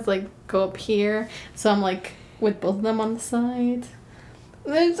sometimes like go up here, so I'm like with both of them on the side.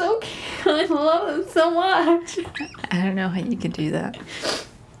 They're so cute. I love them so much. I don't know how you can do that.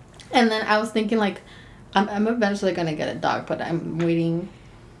 And then I was thinking like I'm eventually gonna get a dog, but I'm waiting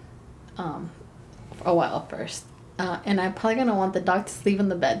a while first. And I'm probably gonna want the dog to sleep in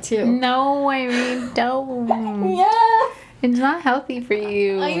the bed too. No, I mean, don't. Yeah. It's not healthy for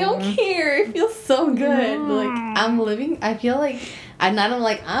you. I don't care. It feels so good. Like, I feel like,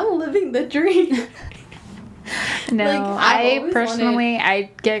 I'm living the dream. No, like, I personally,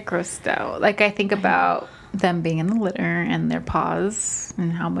 I get grossed out. Like, I think about them being in the litter and their paws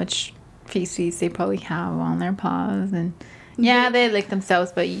and how much feces they probably have on their paws. And yeah, they lick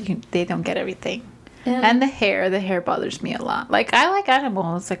themselves, but they don't get everything. And the hair bothers me a lot. Like, I like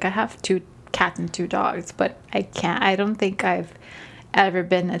animals. Like, I have 2 cats and 2 dogs, but I don't think I've ever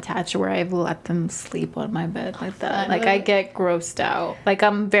been attached where I've let them sleep on my bed like that. Like, I get grossed out. Like,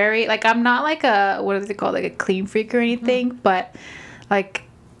 I'm not like a, what is it called, like a clean freak or anything, but like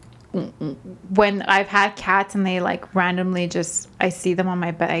when I've had cats and they like randomly just, I see them on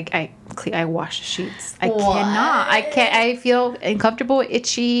my bed, I wash the sheets. I can't, I feel uncomfortable,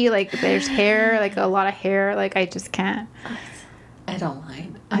 itchy, like there's hair, like a lot of hair, like I just can't. I don't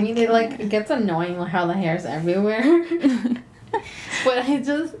mind. I mean, it gets annoying how the hair's everywhere. But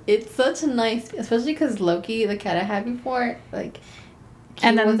it's such a nice, especially because Loki, the cat I had before, like,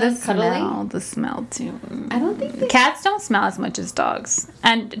 and then the smell too. I don't think cats don't smell as much as dogs.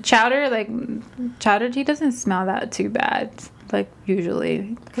 And Chowder, he doesn't smell that too bad. Like,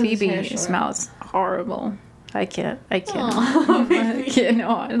 usually Phoebe smells horrible. I can't. Aww, I can't.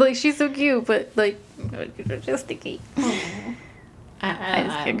 No. Like, she's so cute, but like, just sticky. Aww. I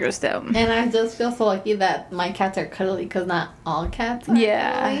just get grossed out. And I just feel so lucky that my cats are cuddly, because not all cats are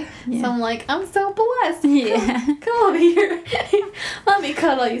cuddly. So I'm like, I'm so blessed. Yeah. Come over here. Let me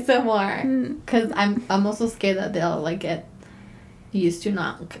cuddle you some more. Because I'm also scared that they'll like get used to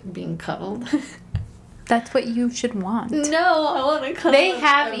not being cuddled. That's what you should want. No, I want to cuddle. They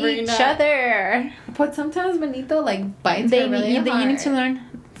have each other. But sometimes Benito like bites her really hard. You need to learn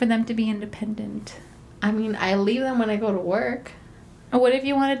for them to be independent. I mean, I leave them when I go to work. Or what if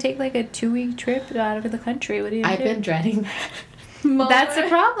you want to take like a 2-week trip out of the country? What do you do? I've been dreading that. That's the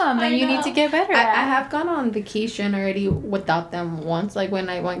problem, and you need to get better at. I have gone on vacation already without them once, like when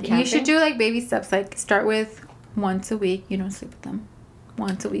I went camping. You should do like baby steps, like start with once a week. You don't sleep with them.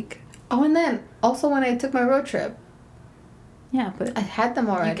 Once a week. Oh, and then also when I took my road trip. Yeah, but I had them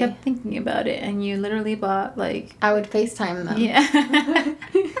already. You kept thinking about it, and you literally bought like. I would FaceTime them. Yeah.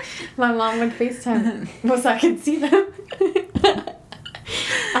 My mom would FaceTime them so I could see them.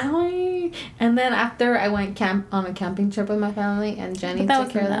 And then after I went on a camping trip with my family, and Jenny took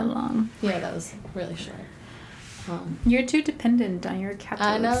care of them. That long. Yeah, that was really short. You're too dependent on your cat.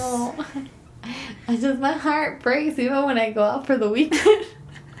 I know. My heart breaks even when I go out for the weekend.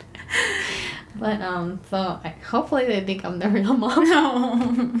 But so hopefully they think I'm the real mom.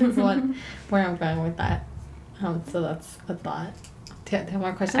 No, is where I'm going with that. So that's a thought. Do you have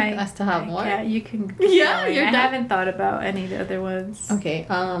more questions? I still have more. Yeah, you can. Yeah, I haven't thought about any of the other ones. Okay.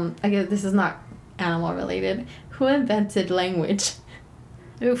 I guess this is not animal related. Who invented language?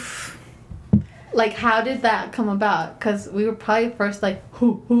 Oof. Like, how did that come about? Because we were probably first like,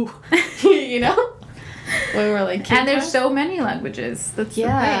 who, you know? When we were like kids. And there's so many languages. That's the thing.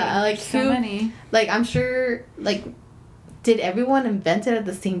 Like so many. Like, I'm sure, like, did everyone invent it at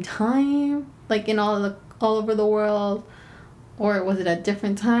the same time? Like, in all over the world? Or was it at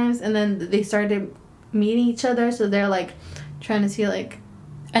different times? And then they started meeting each other, so they're, like, trying to see, like...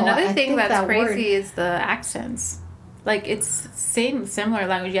 Another thing that's crazy is the accents. Like, it's similar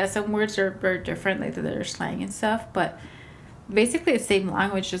language. Yeah, some words are different, like their slang and stuff, but basically the same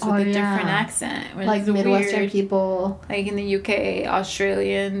language, just with a different accent. Like Midwestern people. Like in the UK,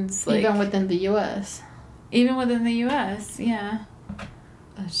 Australians. Like, even within the US. Even within the US, yeah.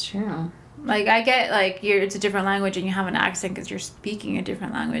 That's true. Like, I get, like, it's a different language and you have an accent because you're speaking a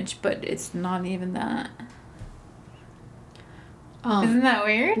different language, but it's not even that. Isn't that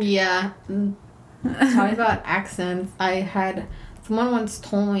weird? Yeah. Talking about accents, someone once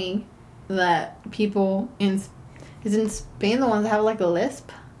told me that people in Spain, the ones that have, like, a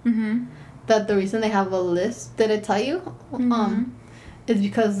lisp, that the reason they have a lisp, did it tell you? Is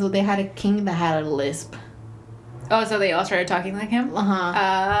because they had a king that had a lisp. Oh, so they all started talking like him? Kind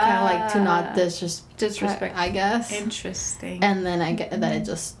of like to not disrespect, I guess. Interesting. And then I get that it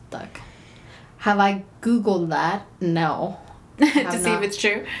just stuck. Have I Googled that? No. To see if it's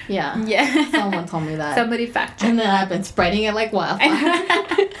true? Yeah. Someone told me that. Somebody fact checked. And then I've been spreading it like wildfire.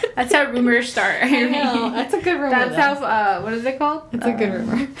 That's how rumors start. I know. That's a good rumor. That's how, what is it called? It's a good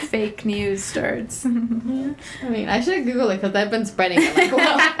rumor. Fake news starts. I mean, I should Google it because I've been spreading it like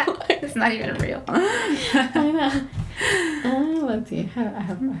wildfire. It's not even real. I know. Let's see. I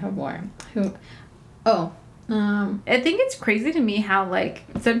have more. I think it's crazy to me how, like,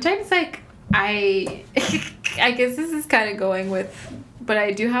 sometimes, like, I guess this is kind of going with, but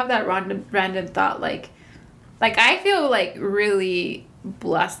I do have that random thought, like, like, I feel, like, really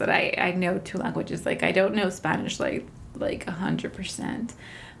blessed that I know 2 languages. Like, I don't know Spanish, like 100%.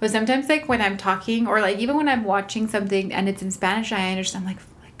 But sometimes, like, when I'm talking or, like, even when I'm watching something and it's in Spanish, I understand, like,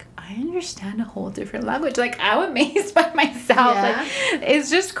 I understand a whole different language. Like, I'm amazed by myself. Yeah. Like, it's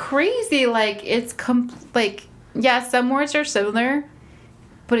just crazy. Like, it's like, yeah, some words are similar,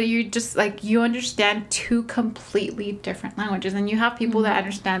 but you just, like, you understand 2 completely different languages. And you have people that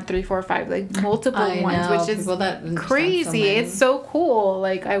understand 3, 4, 5, like, multiple ones, which is crazy. So it's so cool.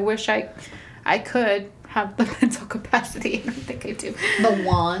 Like, I wish I could have the mental capacity. I don't think I do. The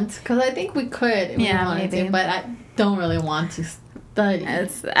want. Because I think we could if we wanted maybe. To, but I don't really want to study.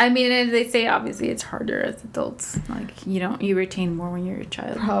 I mean, they say obviously it's harder as adults. Like, you retain more when you're a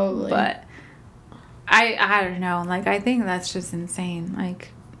child. Probably. But I don't know. Like, I think that's just insane.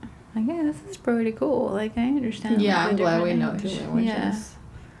 Like, yeah, this is pretty cool. Like, I understand. Yeah, I'm glad we know 2 languages. Yeah.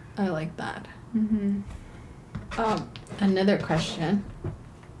 I like that. Mm-hmm. Another question.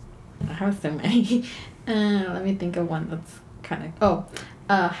 I have so many. Let me think of one that's kind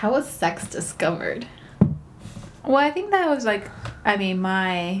of... how was sex discovered? Well, I think that was, like,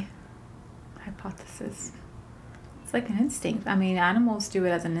 my hypothesis. It's like an instinct. I mean, animals do it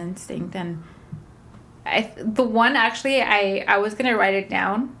as an instinct. And the one, actually, I was going to write it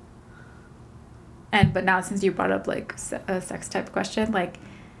down. But now since you brought up, like, a sex type question, like,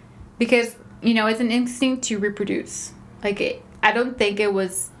 because, it's an instinct to reproduce. Like, I don't think it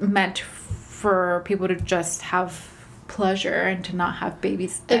was meant for people to just have pleasure and to not have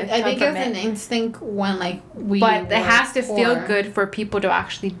babies. I think it's an instinct when, like, but it has to feel good for people to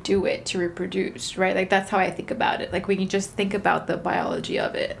actually do it, to reproduce, right? Like, that's how I think about it. Like, when you just think about the biology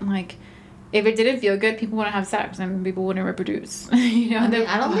of it, like, if it didn't feel good, people wouldn't have sex and people wouldn't reproduce. I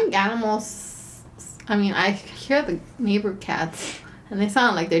don't think animals... I mean, I hear the neighbor cats, and they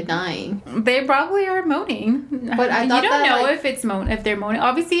sound like they're dying. They probably are moaning. But I thought you don't know if they're moaning.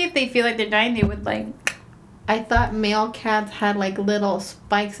 Obviously, if they feel like they're dying, they would, like... I thought male cats had, like, little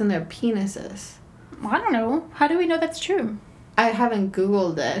spikes in their penises. Well, I don't know. How do we know that's true? I haven't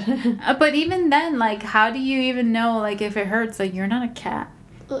Googled it. But even then, like, how do you even know, like, if it hurts? Like, you're not a cat.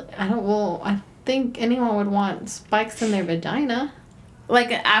 I think anyone would want spikes in their vagina.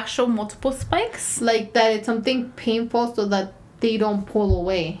 Like, an actual multiple spikes? Like, that it's something painful so that they don't pull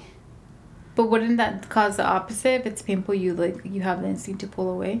away. But wouldn't that cause the opposite? If it's painful, you have the instinct to pull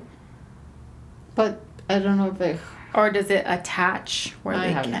away? But I don't know if it... Or does it attach where I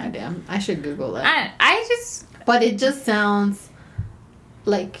they have can? no idea. I should Google it. I just... But it just sounds,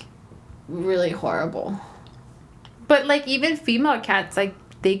 like, really horrible. But, like, even female cats, like,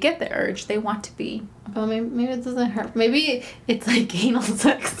 they get the urge. They want to be. Well, maybe it doesn't hurt. Maybe it's like anal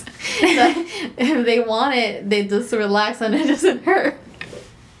sex. If they want it, they just relax and it doesn't hurt.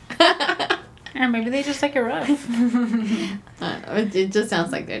 Or maybe they just like it rough. I don't know. It just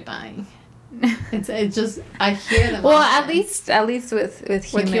sounds like they're dying. It's just, I hear them. Well, at least with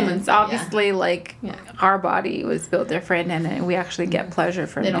humans, obviously, yeah. Our body was built different, and we actually get pleasure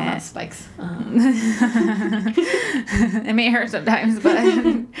from it. They don't have spikes. It may hurt sometimes,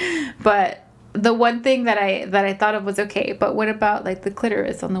 but the one thing that I thought of was okay. But what about like the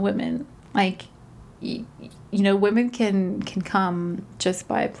clitoris on the women? Like, women can come just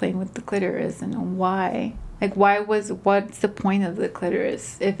by playing with the clitoris, and why? Like, what's the point of the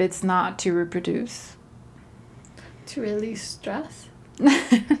clitoris if it's not to reproduce? To release stress?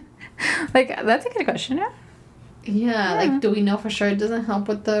 Like, that's a good question, yeah? Yeah, like, do we know for sure it doesn't help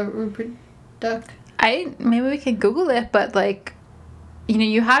with the reproduct? Maybe we can Google it, but, like,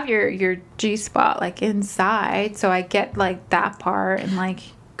 you have your G-spot, like, inside, so I get, like, that part, and, like...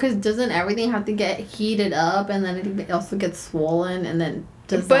 Because doesn't everything have to get heated up, and then it also gets swollen, and then...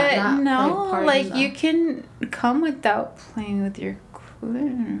 But no, like, you can come without playing with your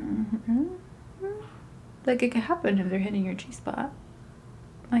clitoris. Like, it could happen if they're hitting your G-spot.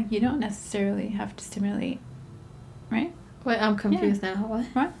 Like, you don't necessarily have to stimulate, right? Wait, I'm confused now. What?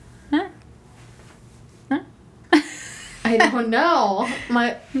 Huh? I don't know.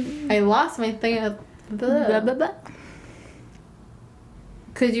 I lost my thing of blah, blah, blah.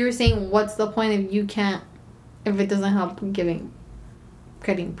 Because you were saying, what's the point if it doesn't help getting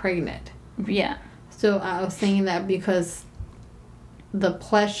pregnant? Yeah. So I was saying that because the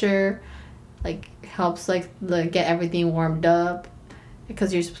pleasure, like, helps, like, get everything warmed up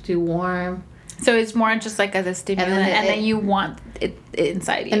because you're supposed to be warm. So it's more just like as a stimulant, and then you want it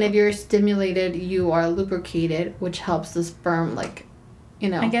inside you. And if you're stimulated, you are lubricated, which helps the sperm, like,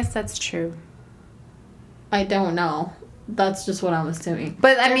 I guess that's true. I don't know. That's just what I'm assuming.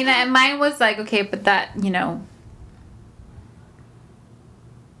 But, I mean, mine was like, okay, but that,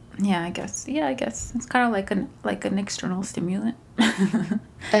 Yeah, I guess. Yeah, I guess it's kind of like an external stimulant.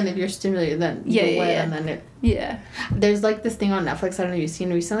 And if you're stimulated, then and then it. Yeah. There's like this thing on Netflix. I don't know if you've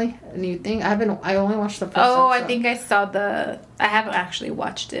seen recently. A new thing. I only watched the first. Oh, episode. I think I saw the. I haven't actually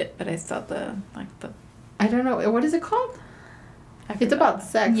watched it, but I saw the. I don't know, what is it called? It's about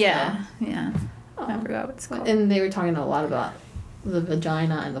sex. Yeah, yeah. Oh. I forgot what it's called. And they were talking a lot about the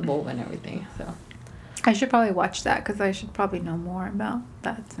vagina and the vulva and everything. So. I should probably watch that because I should probably know more about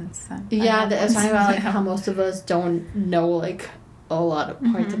that since then. Yeah, it's talking about like how most of us don't know like a lot of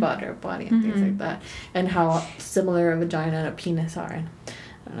parts about our body and things like that, and how similar a vagina and a penis are. And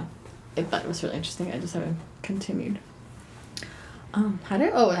I don't know. I thought it was really interesting. I just haven't continued.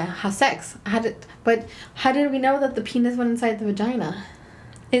 Sex. But how did we know that the penis went inside the vagina?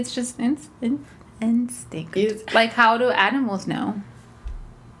 It's just instinct. Like, how do animals know?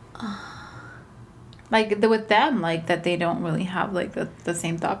 Like, with them, like, that they don't really have, like, the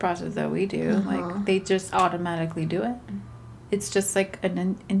same thought process that we do. Like, they just automatically do it. It's just, like,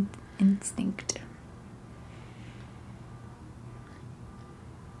 an instinct.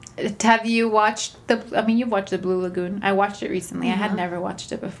 Have you watched you've watched The Blue Lagoon. I watched it recently. I had never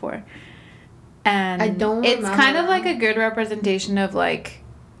watched it before. And I don't it's kind of, like, a good representation of, like...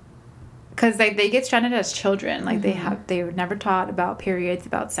 Because, like, they get stranded as children. Like, they were never taught about periods,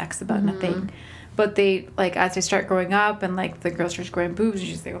 about sex, about nothing. But they, like, as they start growing up and, like, the girl starts growing boobs and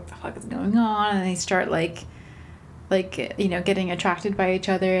she's like, what the fuck is going on? And they start, like, you know, getting attracted by each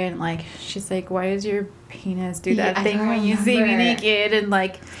other. And, like, she's like, why does your penis do that thing when you see me naked? And,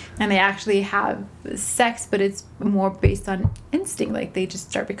 like, and they actually have sex, but it's more based on instinct. Like, they just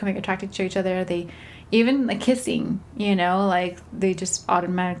start becoming attracted to each other. They even, like, kissing, you know, like, they just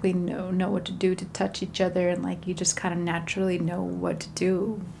automatically know what to do to touch each other. And, like, you just kind of naturally know what to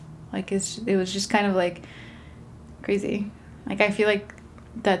do. Like, it was just kind of, like, crazy. Like, I feel like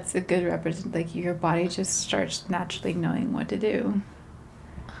that's a good represent. Like, your body just starts naturally knowing what to do.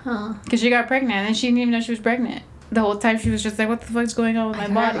 Huh. Because she got pregnant, and she didn't even know she was pregnant. The whole time she was just like, what the fuck's going on with my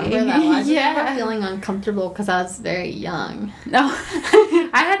body? I remember that. I was never feeling uncomfortable because I was very young. No. I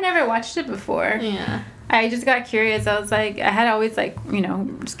had never watched it before. Yeah. I just got curious. I was like, I had always, like, you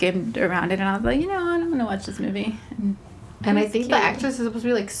know, skimmed around it, and I was like, you know, I don't want to watch this movie. And I think the actress is supposed to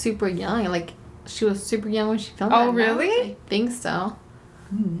be, like, super young. Like, she was super young when she filmed it. Oh, really? I think so.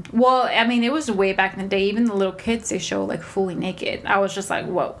 Well, I mean, it was way back in the day. Even the little kids, they show, like, fully naked. I was just like,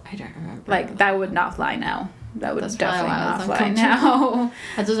 whoa. I don't remember. Like, that would not fly now. That would definitely not fly now.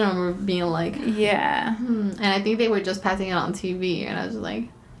 I just remember being like... Yeah. And I think they were just passing it on TV, and I was like...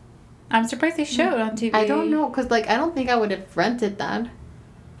 I'm surprised they showed on TV. I don't know, because, like, I don't think I would have rented that.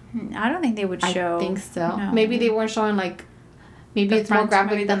 I don't think they would show. I think so. No. Maybe they weren't showing, like... Maybe it's more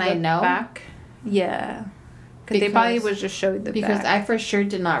graphic than I know. Back. Yeah. Because they probably would just show the because back. I for sure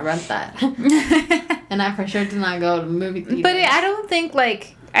did not rent that. And I for sure did not go to movie theaters. But I don't think,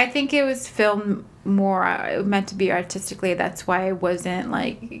 like... I think it was filmed more meant to be artistically. That's why it wasn't,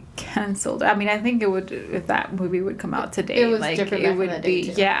 like, canceled. I mean, I think it would... If that movie would come out today... It was like, different it would back in the be...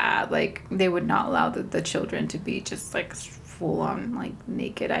 day, too. Yeah, like, they would not allow the children to be just, like, full-on, like,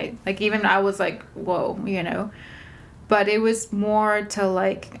 naked. Even I was like, whoa, you know... But it was more to,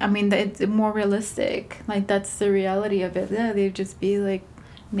 like, I mean, it's more realistic. Like, that's the reality of it. Yeah, they'd just be, like,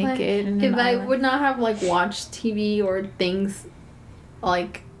 naked. Like, if I would not have, like, watched TV or things,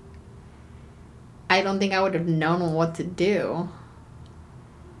 like, I don't think I would have known what to do.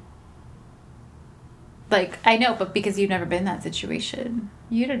 Like, I know, but because you've never been in that situation.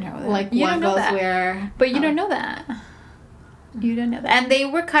 You don't know that. Like, you what don't know goes that. where... But you don't know that. You don't know that. And they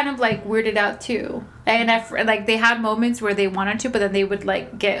were kind of, like, weirded out, too. And, like, they had moments where they wanted to, but then they would,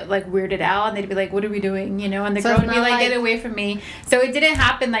 like, get, like, weirded out. And they'd be like, what are we doing? You know? And the girl would be like, get away from me. So it didn't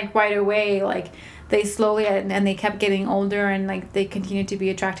happen, like, right away. Like, they slowly, and they kept getting older. And, like, they continued to be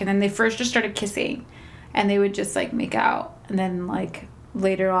attracted. And they first just started kissing. And they would just, like, make out. And then, like,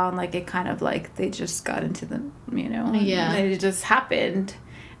 later on, like, it kind of, like, they just got into the, you know? Yeah. And it just happened.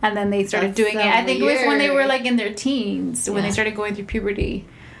 And then they started doing it. I think it was when they were, like, in their teens, when they started going through puberty.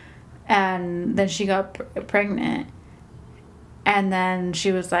 And then she got pregnant. And then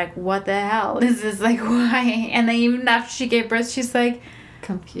she was like, what the hell? This is, like, why? And then even after she gave birth, she's, like...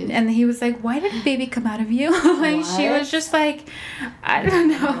 confused. And he was like, why did a baby come out of you? Like, what? She was just like, I don't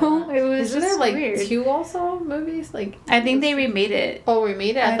know. It was Isn't just there, like, weird. 2 also movies? Like, I think they remade it. Oh,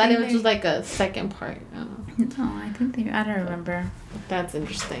 remade it? I thought it was just, like, a second part. I don't know. No, I think I don't remember. That's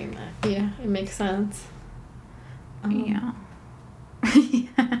interesting. Yeah, it makes sense. Yeah.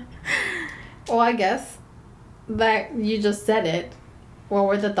 Well, I guess that you just said it. what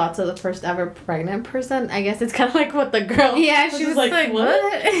were the thoughts of the first ever pregnant person? I guess it's kind of like what the girl. Yeah, she was like, what?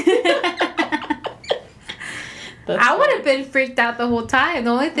 I would have been freaked out the whole time.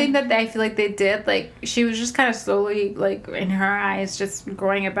 The only thing that I feel like they did, like, she was just kind of slowly, like, in her eyes, just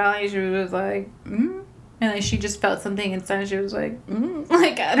growing a belly. She was like, And like, she just felt something inside. She was like,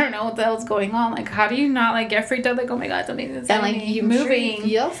 Like, I don't know what the hell's going on. Like, how do you not, like, get freaked out? Like, oh my God, something's inside me. And, like, you moving. Sure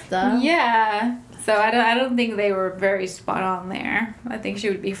feel stuff. Yeah. So I don't think they were very spot on there. I think she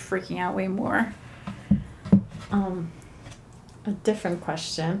would be freaking out way more. A different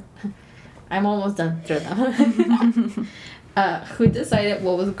question. I'm almost done through them. Who decided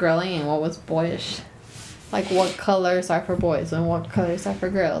what was girly and what was boyish? Like, what colors are for boys and what colors are for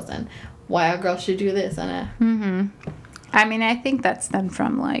girls, and why a girl should do this and I mean, I think that stemmed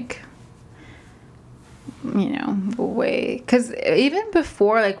from, like, you know, the way... Because even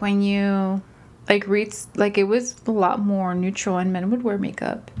before, like, when you, like, read... Like, it was a lot more neutral, and men would wear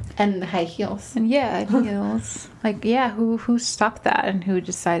makeup. And high heels. And, yeah, heels. Like, yeah, who stopped that? And who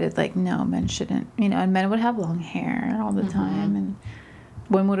decided, like, no, men shouldn't... You know, and men would have long hair all the time, and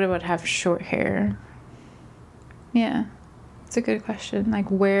women would have short hair. Yeah. It's a good question. Like,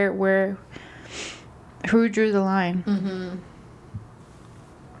 where... Who drew the line?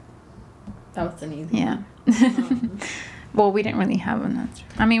 That was an easy one. Well, we didn't really have an answer.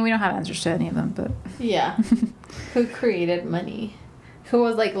 I mean, we don't have answers to any of them, but... Yeah. Who created money? Who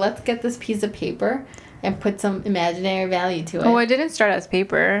was like, let's get this piece of paper and put some imaginary value to it? Oh, it didn't start as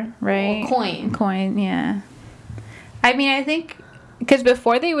paper, right? Well, Coin, yeah. I mean, I think... Because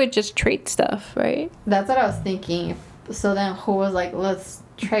before they would just trade stuff, right? That's what I was thinking. So then who was like, let's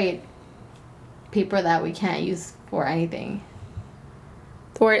trade paper that we can't use for anything?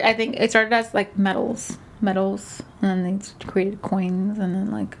 Or I think it started as, like, metals, and then they created coins, and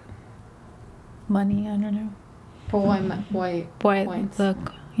then, like, money. I don't know. But why coins?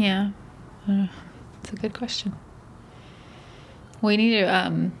 Yeah, it's a good question. We need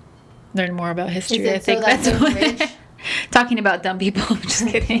to learn more about history. I think that's what talking about dumb people. I'm just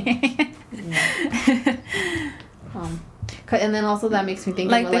kidding. And then also that makes me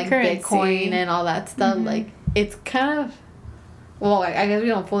think like of like Bitcoin and all that stuff. Like, it's kind of... Well, I guess we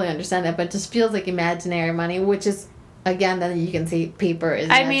don't fully understand it, but it just feels like imaginary money, which is, again, then you can see paper is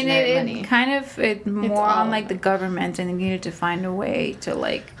imaginary money. It kind of, it's more on, like, the government, and they needed to find a way to,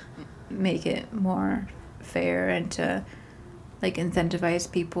 like, make it more fair and to, like,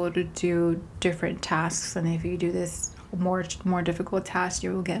 incentivize people to do different tasks. And if you do this more difficult task,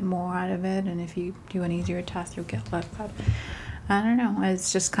 you will get more out of it. And if you do an easier task, you'll get less out of it. I don't know.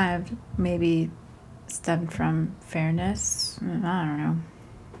 It's just kind of maybe... stemmed from fairness. I don't know.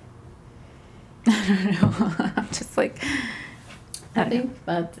 I'm just like... I think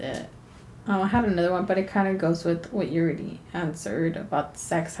that's it. I had another one, but it kind of goes with what you already answered about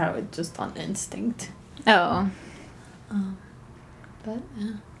sex, how it's just on instinct. Oh. But,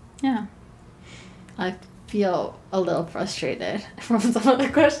 yeah. Yeah. I feel a little frustrated from some of the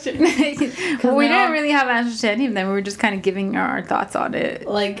questions. Well, we didn't really have answers to any of them. We were just kind of giving our thoughts on it.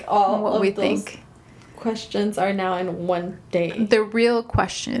 Like, all what we think. Questions are now in one day. The real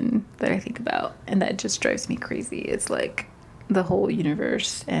question that I think about, and that just drives me crazy, is, like, the whole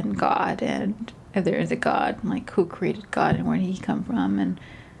universe and God, and if there is a God, like, who created God and where did he come from, and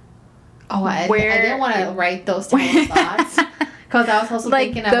I didn't want to write those type of thoughts because I was also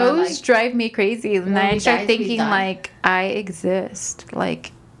like, thinking about, those like, drive me crazy, and I start thinking, like, I exist,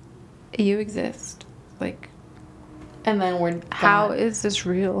 like, you exist, like, and then we're gone. How is this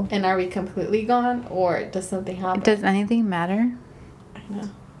real? And are we completely gone, or does something happen? Does anything matter? I know.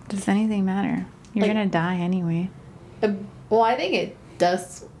 Does anything matter? You're gonna die anyway. Well, I think it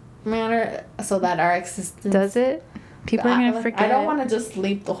does matter, so that our existence... Does it? People are gonna forget. I don't want to just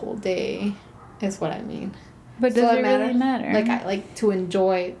sleep the whole day, is what I mean. But does it really matter? Like, I like to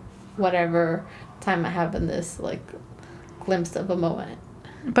enjoy whatever time I have in this, like, glimpse of a moment.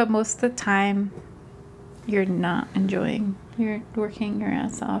 But most of the time... You're not enjoying. You're working your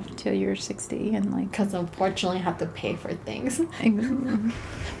ass off till you're 60 and, like... Because unfortunately I have to pay for things.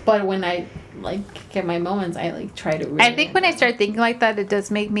 But when I, like, get my moments, I, like, try to really... I think when I start thinking like that, it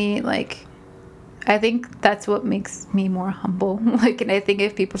does make me, like... I think that's what makes me more humble. Like, and I think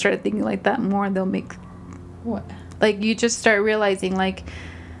if people start thinking like that more, they'll make... What? Like, you just start realizing, like,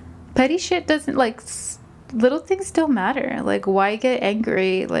 petty shit doesn't, like... Little things still matter. Like, why get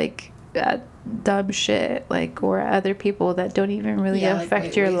angry, like, at dumb shit, like, or other people that don't even really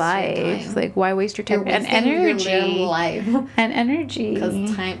affect your life. Like, why waste your time and energy? Your life. And energy.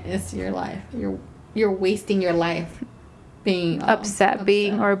 Because time is your life. You're wasting your life being upset,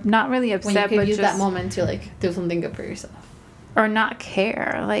 or not really upset, when you but use just that moment to, like, do something good for yourself. or not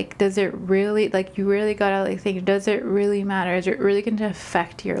care? Like, does it really, like, you really gotta, like, think, does it really matter? Is it really going to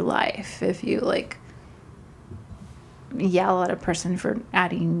affect your life if you, like, yell at a person for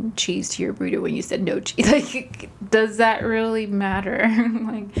adding cheese to your burrito when you said no cheese? Like, does that really matter?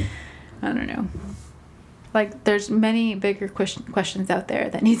 Like, I don't know. Like, there's many bigger questions out there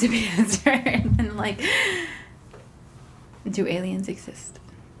that need to be answered. And, like, do aliens exist?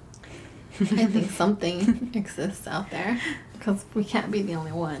 I think something exists out there. Because we can't be the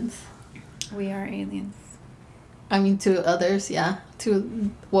only ones. We are aliens. I mean, to others, yeah.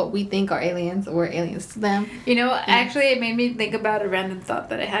 To what we think are aliens, we're aliens to them. You know, actually, it made me think about a random thought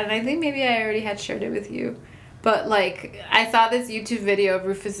that I had. And I think maybe I already had shared it with you. But, like, I saw this YouTube video of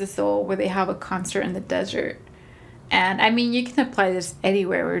Rufus the Soul where they have a concert in the desert. And, I mean, you can apply this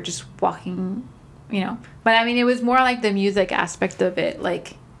anywhere. We're just walking, you know. But, I mean, it was more like the music aspect of it.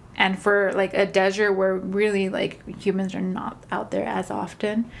 Like, and for, like, a desert where really, like, humans are not out there as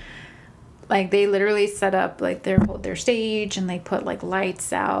often. Like, they literally set up, like, their stage, and they put, like,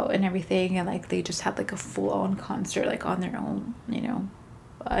 lights out and everything, and, like, they just had, like, a full-on concert, like, on their own, you know.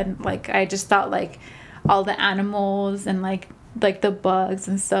 And, like, I just thought, like, all the animals and, like, the bugs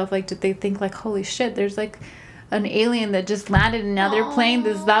and stuff, like, did they think, like, holy shit, there's, like, an alien that just landed, and now they're playing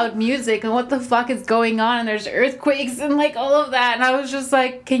this loud music, and what the fuck is going on, and there's earthquakes and, like, all of that. And I was just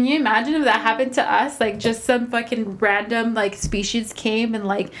like, can you imagine if that happened to us? Like, just some fucking random, like, species came and,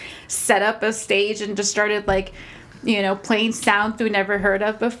 like, set up a stage and just started, like, you know, playing sounds we never heard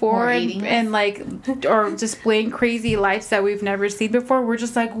of before, and like, or just playing crazy lights that we've never seen before. We're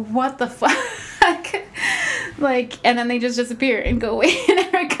just like, what the fuck? Like, and then they just disappear and go away and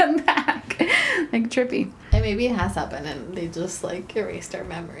never come back. Like, trippy. And maybe it has happened and they just, like, erased our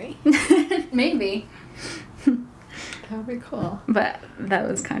memory. Maybe. That would be cool. But that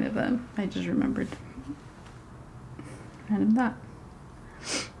was kind of I just remembered. Random thought.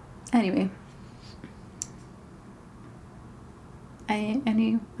 Anyway.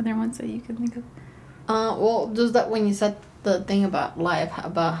 Any other ones that you can think of? Well, just that when you said the thing about life,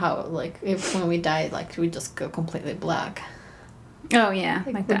 about how, like, if when we die, like, we just go completely black. Oh, yeah.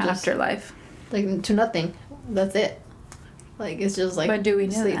 Like the afterlife. Like, to nothing. That's it. Like, it's just, like, but do we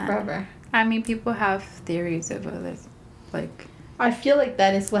know sleep that? Forever. I mean, people have theories of this. Like, I feel like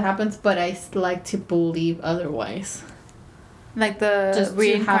that is what happens, but I like to believe otherwise. Like the just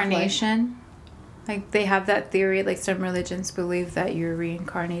reincarnation? Like, they have that theory, like, some religions believe that you're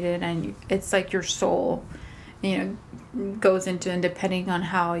reincarnated and it's like your soul, you know, goes into, and depending on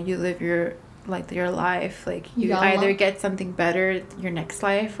how you live your life, like, you either get something better your next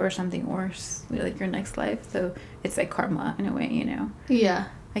life or something worse, like, your next life. So it's like karma in a way, you know? Yeah.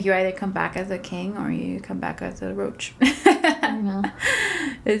 Like, you either come back as a king or you come back as a roach. I know.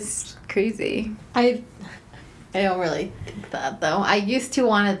 It's crazy. I don't really think that, though. I used to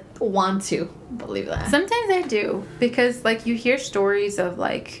want to believe that. Sometimes I do, because, like, you hear stories of,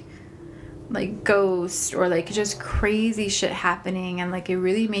 like ghosts or, like, just crazy shit happening, and, like, it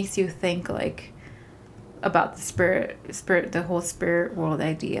really makes you think, like, about the spirit, the whole spirit world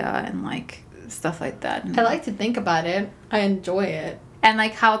idea, and, like, stuff like that. And, I like to think about it. I enjoy it. And,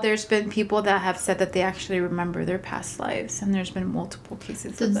 like, how there's been people that have said that they actually remember their past lives, and there's been multiple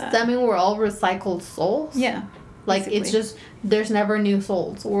cases of that. Does that mean we're all recycled souls? Yeah. Like, basically. It's just, there's never new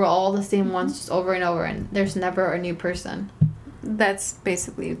souls. We're all the same ones, just over and over, and there's never a new person. That's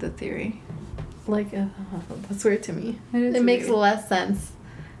basically the theory. Like, that's weird to me. It makes less sense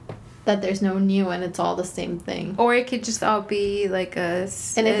that there's no new and it's all the same thing. Or it could just all be, like, and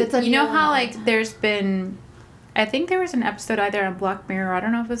if it's a, you know how, like, there's been, I think there was an episode either on Black Mirror, I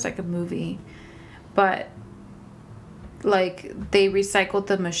don't know if it was, like, a movie, but, like, they recycled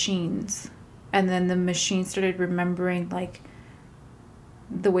the machines. And then the machine started remembering, like,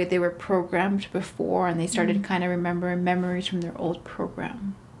 the way they were programmed before. And they started kind of remembering memories from their old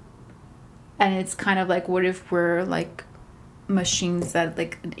program. And it's kind of like, what if we're, like, machines that,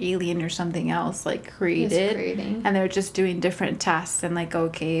 like, an alien or something else, like, created. And they're just doing different tasks. And, like,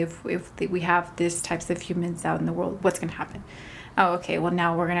 okay, if we have this types of humans out in the world, what's going to happen? Oh, okay, well,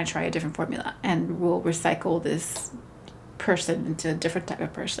 now we're going to try a different formula. And we'll recycle this person into a different type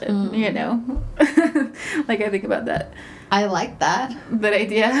of person, you know? Like, I think about that. I like that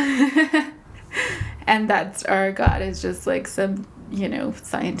idea. And that's our God is just, like, some, you know,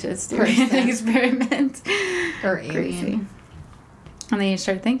 scientist doing an experiment or alien. Crazy. And then you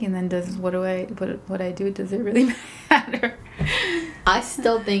start thinking, then what I do, does it really matter? I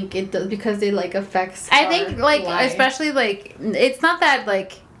still think it does, because it, like, affects I think, like, life. Especially, like, it's not that,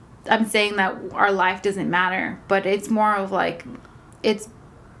 like, I'm saying that our life doesn't matter, but it's more of, like, it's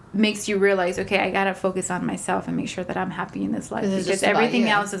makes you realize, okay, I gotta focus on myself and make sure that I'm happy in this life, because everything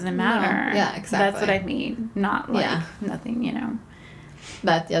else doesn't matter. No. Yeah, exactly. That's what I mean. Not like nothing, you know.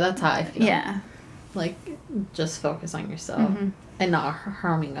 That's how I feel. Yeah. Like, just focus on yourself and not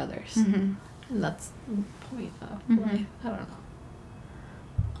harming others. And that's the point of life. I don't know.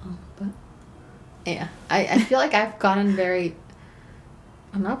 But yeah, I feel like I've gotten very,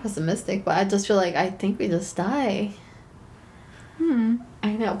 I'm not pessimistic, but I just feel like I think we just die.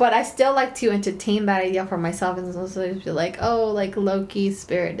 I know, but I still like to entertain that idea for myself, and also be like, oh, like Loki's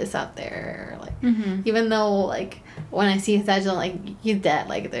spirit is out there, like even though like when I see his edge, I'm like, he's dead,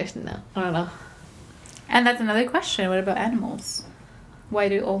 like there's no, I don't know. And that's another question. What about animals? Why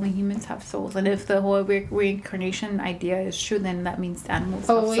do only humans have souls? And if the whole reincarnation idea is true, then that means animals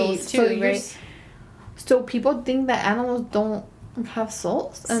have souls too, right? So people think that animals don't have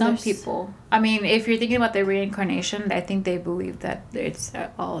souls? Some people. I mean, if you're thinking about the reincarnation, I think they believe that it's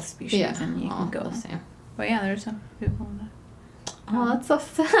all species and you can go. The same. But yeah, there's some people that. Oh, that's so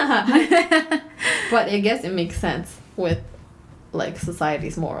sad. But I guess it makes sense with like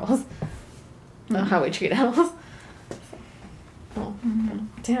society's morals. How we treat animals.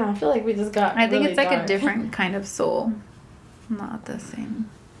 Damn, I feel like we just got. I think really it's like dark. A different kind of soul, not the same.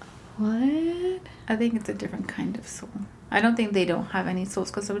 What? I think it's a different kind of soul. I don't think they don't have any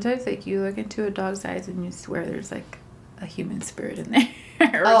souls, because sometimes like you look into a dog's eyes and you swear there's like a human spirit in there.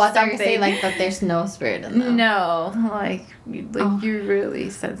 I thought you were saying like that there's no spirit in them. No, like you really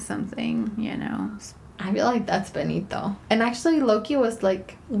sense something, you know. I feel like that's Benito, and actually Loki was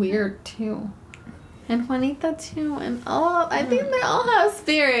like weird too. And Juanita too, and I think they all have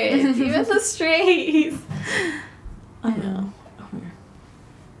spirits, even the strays. I know.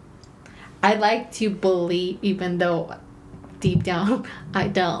 I like to believe, even though deep down I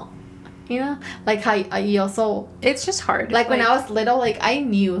don't. You know, like how you also. It's just hard. Like when I was little, like I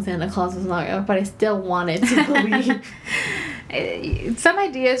knew Santa Claus was not real, but I still wanted to believe. Some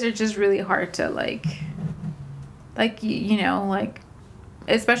ideas are just really hard to like you know, like.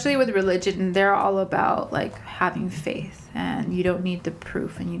 Especially with religion, they're all about like having faith, and you don't need the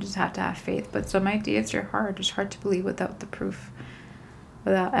proof, and you just have to have faith. But some ideas are hard. It's hard to believe without the proof,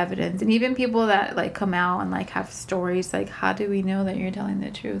 without evidence. And even people that like come out and like have stories, like how do we know that you're telling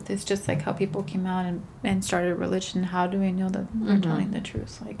the truth? It's just like how people came out and started religion. How do we know that we're telling the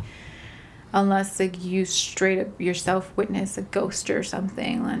truth? Like unless like you straight up yourself witness a ghost or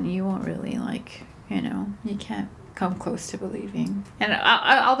something, then you won't really like, you know, you can't come close to believing. And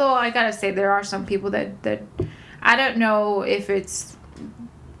although I gotta say there are some people that I don't know if it's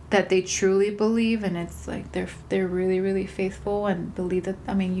that they truly believe, and it's like they're really really faithful and believe that.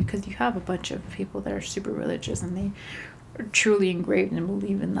 I mean, because you have a bunch of people that are super religious and they are truly engraved and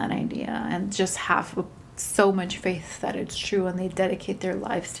believe in that idea and just have so much faith that it's true, and they dedicate their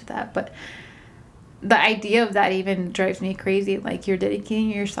lives to that. But the idea of that even drives me crazy. Like, you're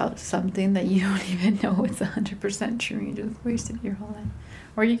dedicating yourself to something that you don't even know it's 100% true. You just wasted your whole life.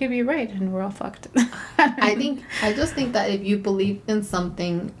 Or you could be right and we're all fucked. I just think that if you believe in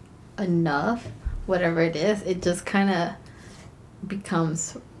something enough, whatever it is, it just kind of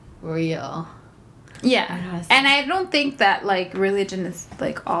becomes real. Yeah. And I don't think that, like, religion is,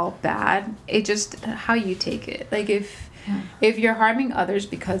 like, all bad. It's just how you take it. Like, if you're harming others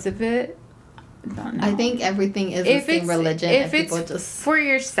because of it, don't know. I think everything is the same religion. If it's just for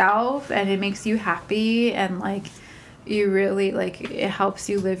yourself and it makes you happy and like you really like it helps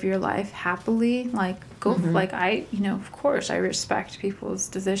you live your life happily, like go like I, you know, of course I respect people's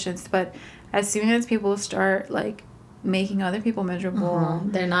decisions, but as soon as people start like making other people miserable,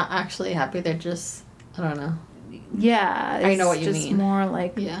 they're not actually happy. They're just, I don't know. Yeah, I know what you mean. It's just more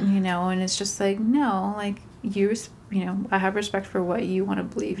like you know, and it's just like no, like you know, I have respect for what you want to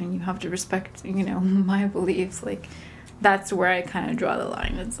believe, and you have to respect, you know, my beliefs. Like, that's where I kind of draw the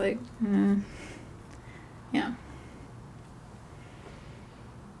line. It's like, yeah.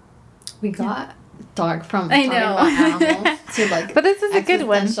 We got dark from talking about animals to like, but this is a good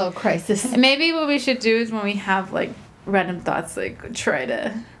one. Existential crisis. Maybe what we should do is when we have like random thoughts, like try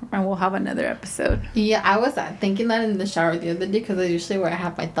to, and we'll have another episode. Yeah, I was thinking that in the shower the other day because that's usually where I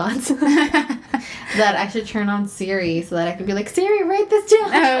have my thoughts. That I should turn on Siri so that I can be like, Siri, write this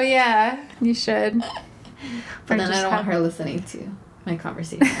down. Oh yeah, you should. But then I don't want her listening to my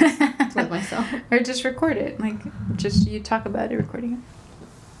conversations with myself. Or just record it, like just you talk about it, recording it.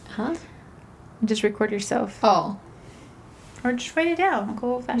 Huh? Just record yourself. Oh. Or just write it down.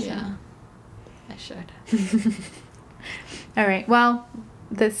 Go old fashioned. Yeah. I should. All right. Well,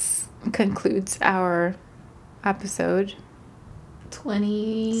 this concludes our episode.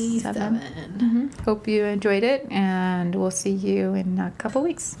 27. Mm-hmm. Hope you enjoyed it, and we'll see you in a couple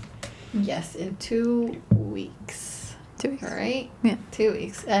weeks. Yes, in 2 weeks. 2 weeks. All right? Yeah. 2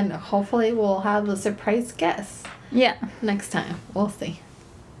 weeks. And hopefully we'll have a surprise guest. Yeah. Next time. We'll see.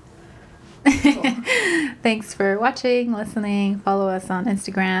 Cool. Thanks for watching, listening. Follow us on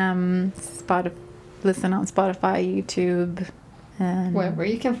Instagram, listen on Spotify, YouTube, and wherever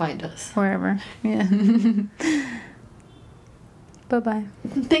you can find us. Wherever. Yeah. Bye-bye.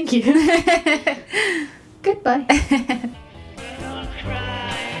 Thank you. Goodbye. Don't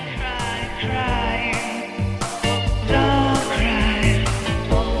cry, cry, cry.